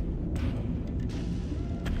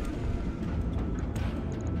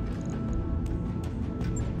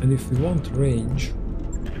 And if we want range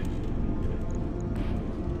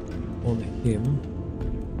on him,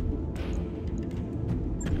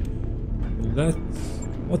 that's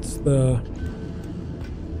what's the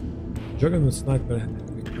Juggernaut Sniper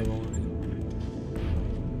Heavy Cavalry,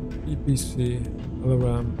 EPC,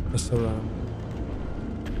 LRAM, SRAM.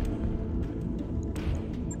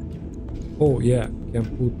 Oh yeah, we can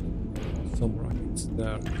put some rockets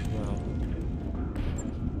there as well.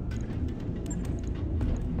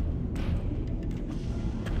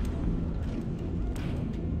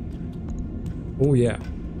 Oh yeah,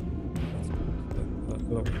 let's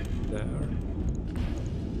put that there.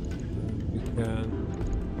 And we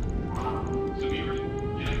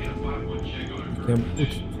can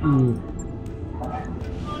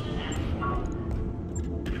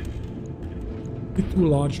put two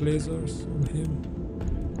large lasers on him.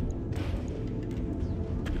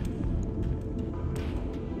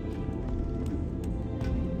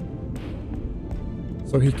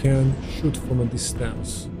 So he can shoot from a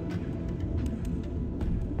distance.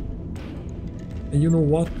 And you know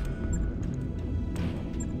what?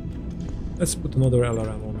 Let's put another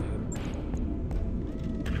LRM on him.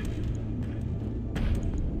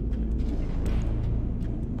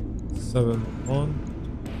 Seven on.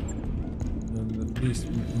 And at least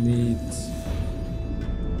we need...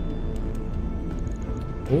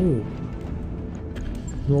 Oh!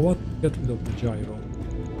 You know what? Get rid of the gyro.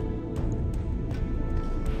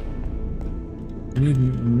 We need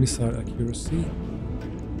missile accuracy.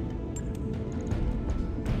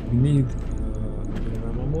 We need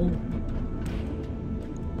ammo.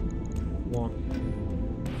 1,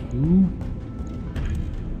 2.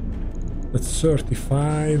 That's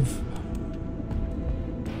 35.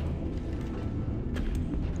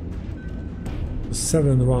 The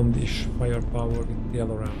 7 round-ish firepower with the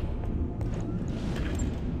LRM.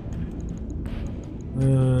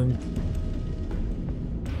 And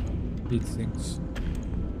heat sinks.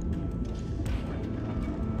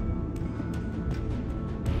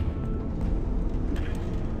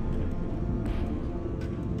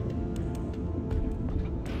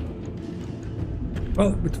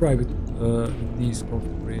 Well, we try with these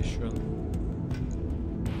configuration.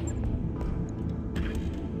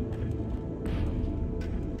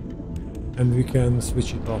 And we can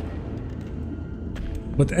switch it up.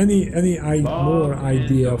 But any more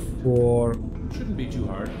idea for shouldn't be too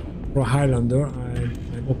hard. For Highlander,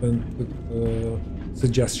 I'm open to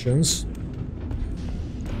suggestions.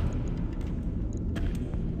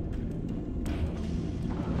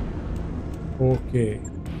 Okay.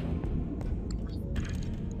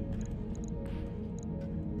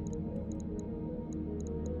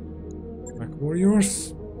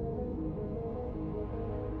 Warriors.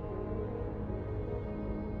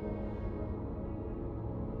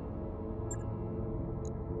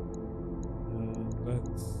 And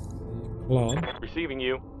let's see. club. Receiving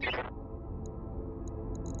you.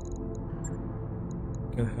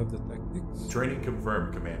 We can have the tactics. Training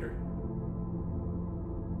confirmed, Commander.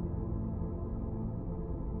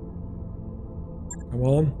 Come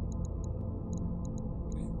on.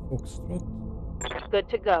 Okay, Foxtrot. Good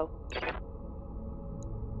to go.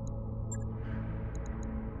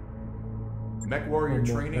 Mech warrior One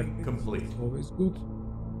more training tactics. complete. It's always good.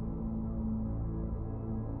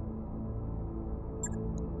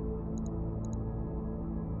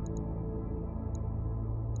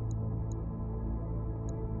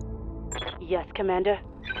 Yes, Commander.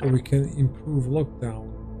 So we can improve lockdown.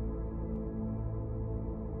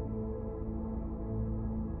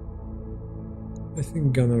 I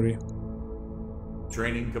think gunnery.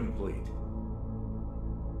 Training complete.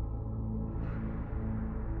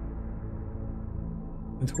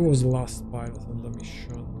 And who was the last pilot on the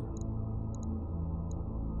mission?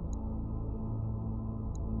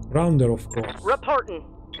 Rounder, of course. Reporting.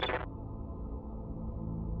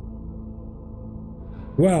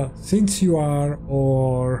 Well, since you are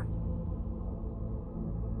our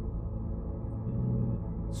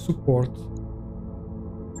support,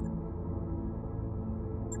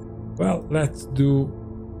 well, let's do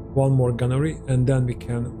one more gunnery and then we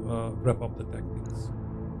can wrap up the tactics.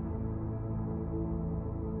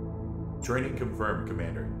 Training confirmed,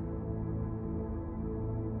 Commander.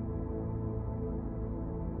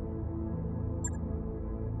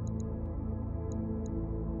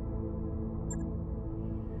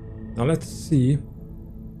 Now let's see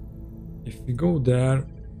if we go there.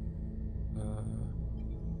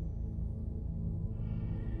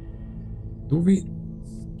 Do we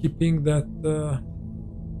skipping that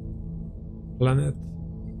planet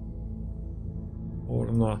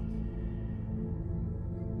or not?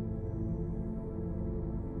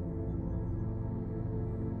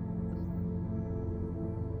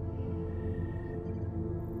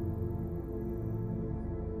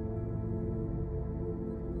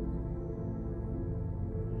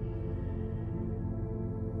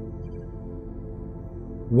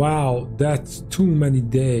 Wow, that's too many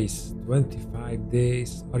days. 25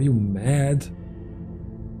 days. Are you mad?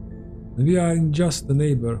 We are in just the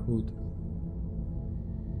neighborhood.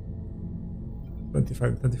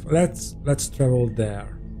 25. Let's travel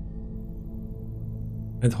there.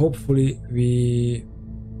 And hopefully we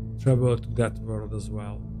travel to that world as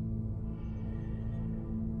well.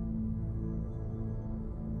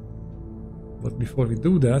 But before we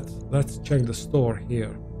do that, let's check the store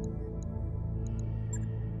here.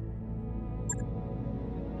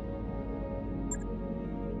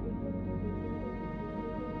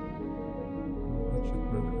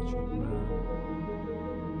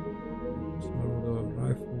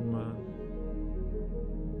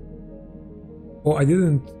 Oh, I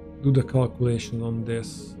didn't do the calculation on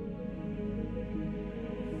this.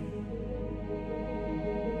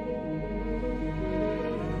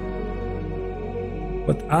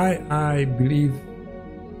 But I believe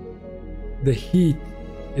the heat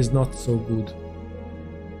is not so good.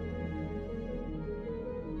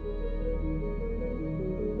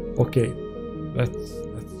 Okay, let's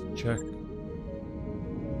check.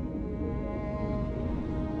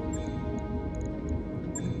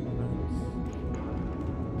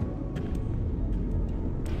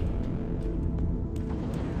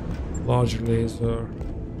 Large laser,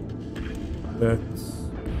 that's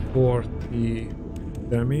 40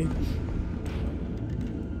 damage,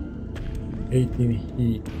 18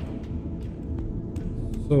 heat.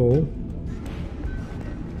 So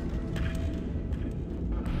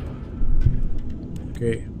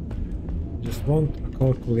okay, just want a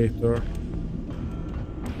calculator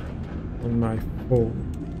on my phone.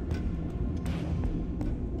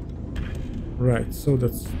 Right, so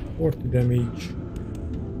that's 40 damage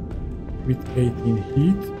with 18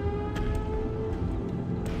 heat,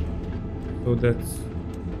 so that's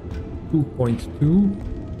 2.2,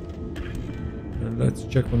 and let's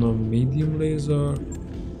check on a medium laser.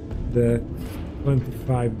 That's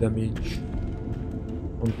 25 damage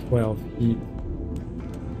on 12 heat,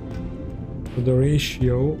 so the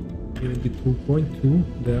ratio will be 2.2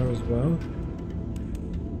 there as well.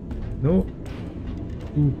 No,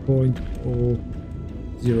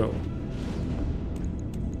 2.00.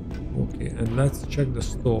 Okay, and let's check the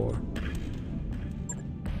store.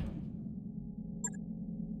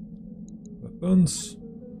 Weapons.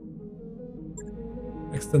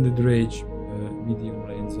 Extended range medium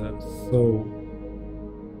laser. So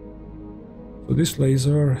this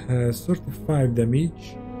laser has 35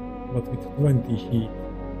 damage, but with 20 heat.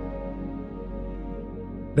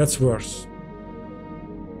 That's worse.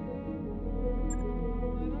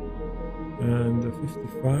 And the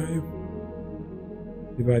 55.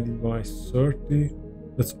 divided by 30.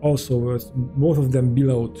 That's also worth both of them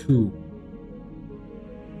below 2.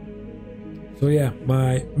 So yeah,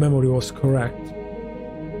 my memory was correct.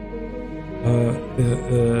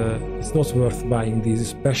 It's not worth buying these,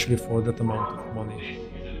 especially for that amount of money.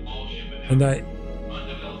 And I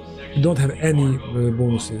don't have any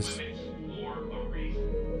bonuses.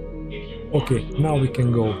 Okay, now we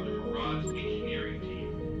can go.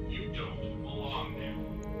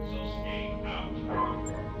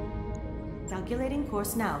 Calculating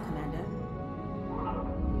course now, Commander.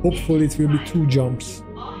 Hopefully it will be 2 jumps.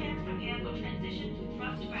 All hands prepare for transition to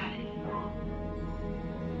thrust gravity.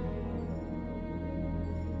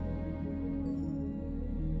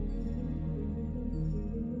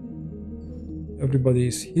 Everybody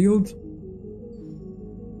is healed.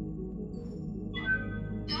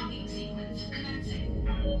 Docking sequence commencing.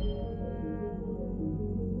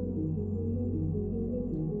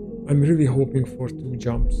 I'm really hoping for 2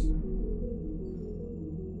 jumps.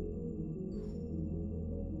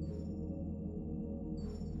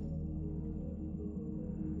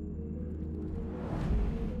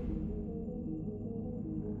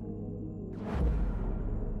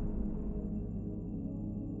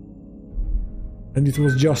 And it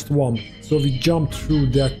was just 1, so we jumped through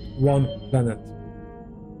that 1 planet.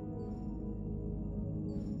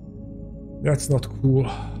 That's not cool.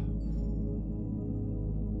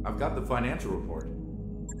 I've got the financial report.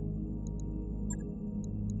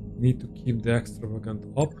 Need to keep the extravagant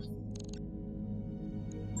up.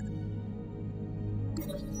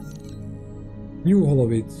 New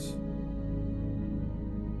holovids.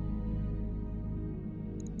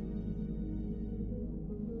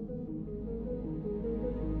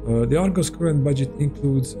 The Argos current budget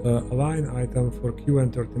includes a line item for Q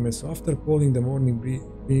Entertainment. So after polling the morning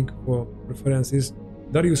briefing for preferences,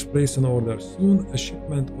 Darius placed an order. Soon a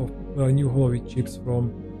shipment of new holovid chips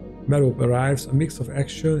from Merop arrives, a mix of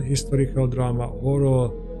action, historical drama,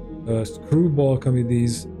 horror, screwball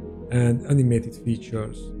comedies, and animated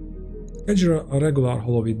features. Schedule a regular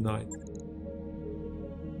holovid night.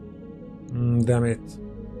 Damn it.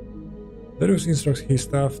 Darius instructs his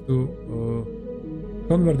staff to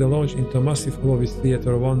convert the launch into a massive holovid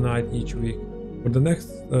theater 1 night each week. For the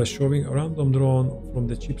next showing, a random drawn from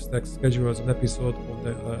the chip stack schedules an episode of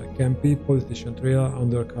the campy politician trailer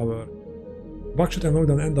Undercover. Buckshot and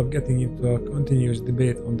Ogden end up getting into a continuous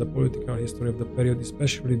debate on the political history of the period,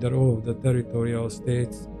 especially the role of the territorial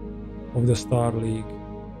states of the Star League.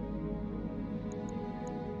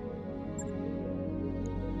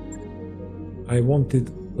 I wanted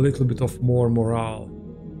a little bit of more morale.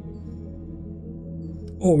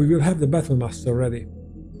 Oh, we will have the Battle Master ready.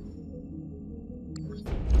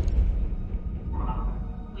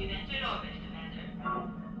 We've entered orbit, Commander.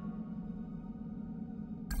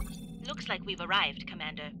 Looks like we've arrived,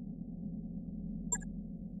 Commander.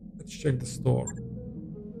 Let's check the store.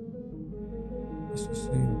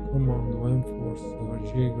 Assassin, Commando, Enforcer,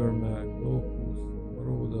 Jaeger Mag, Locust,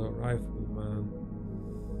 Marauder, Rifleman,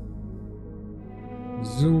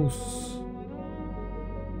 Zeus.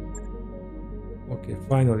 Okay,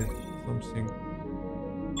 finally, something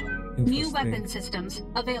interesting. New weapon systems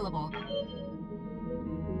available.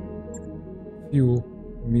 Few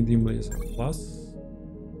medium laser plus.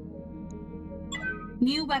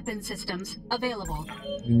 New weapon systems available.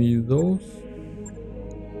 We need those.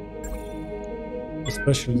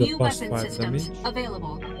 Especially the New plus weapon 5 systems damage.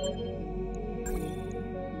 available.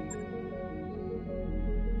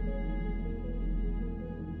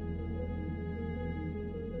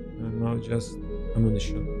 And now just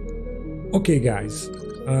ammunition. Okay guys,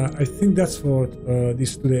 I think that's for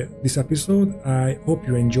this episode. I hope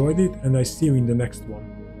you enjoyed it and I see you in the next one.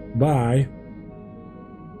 Bye!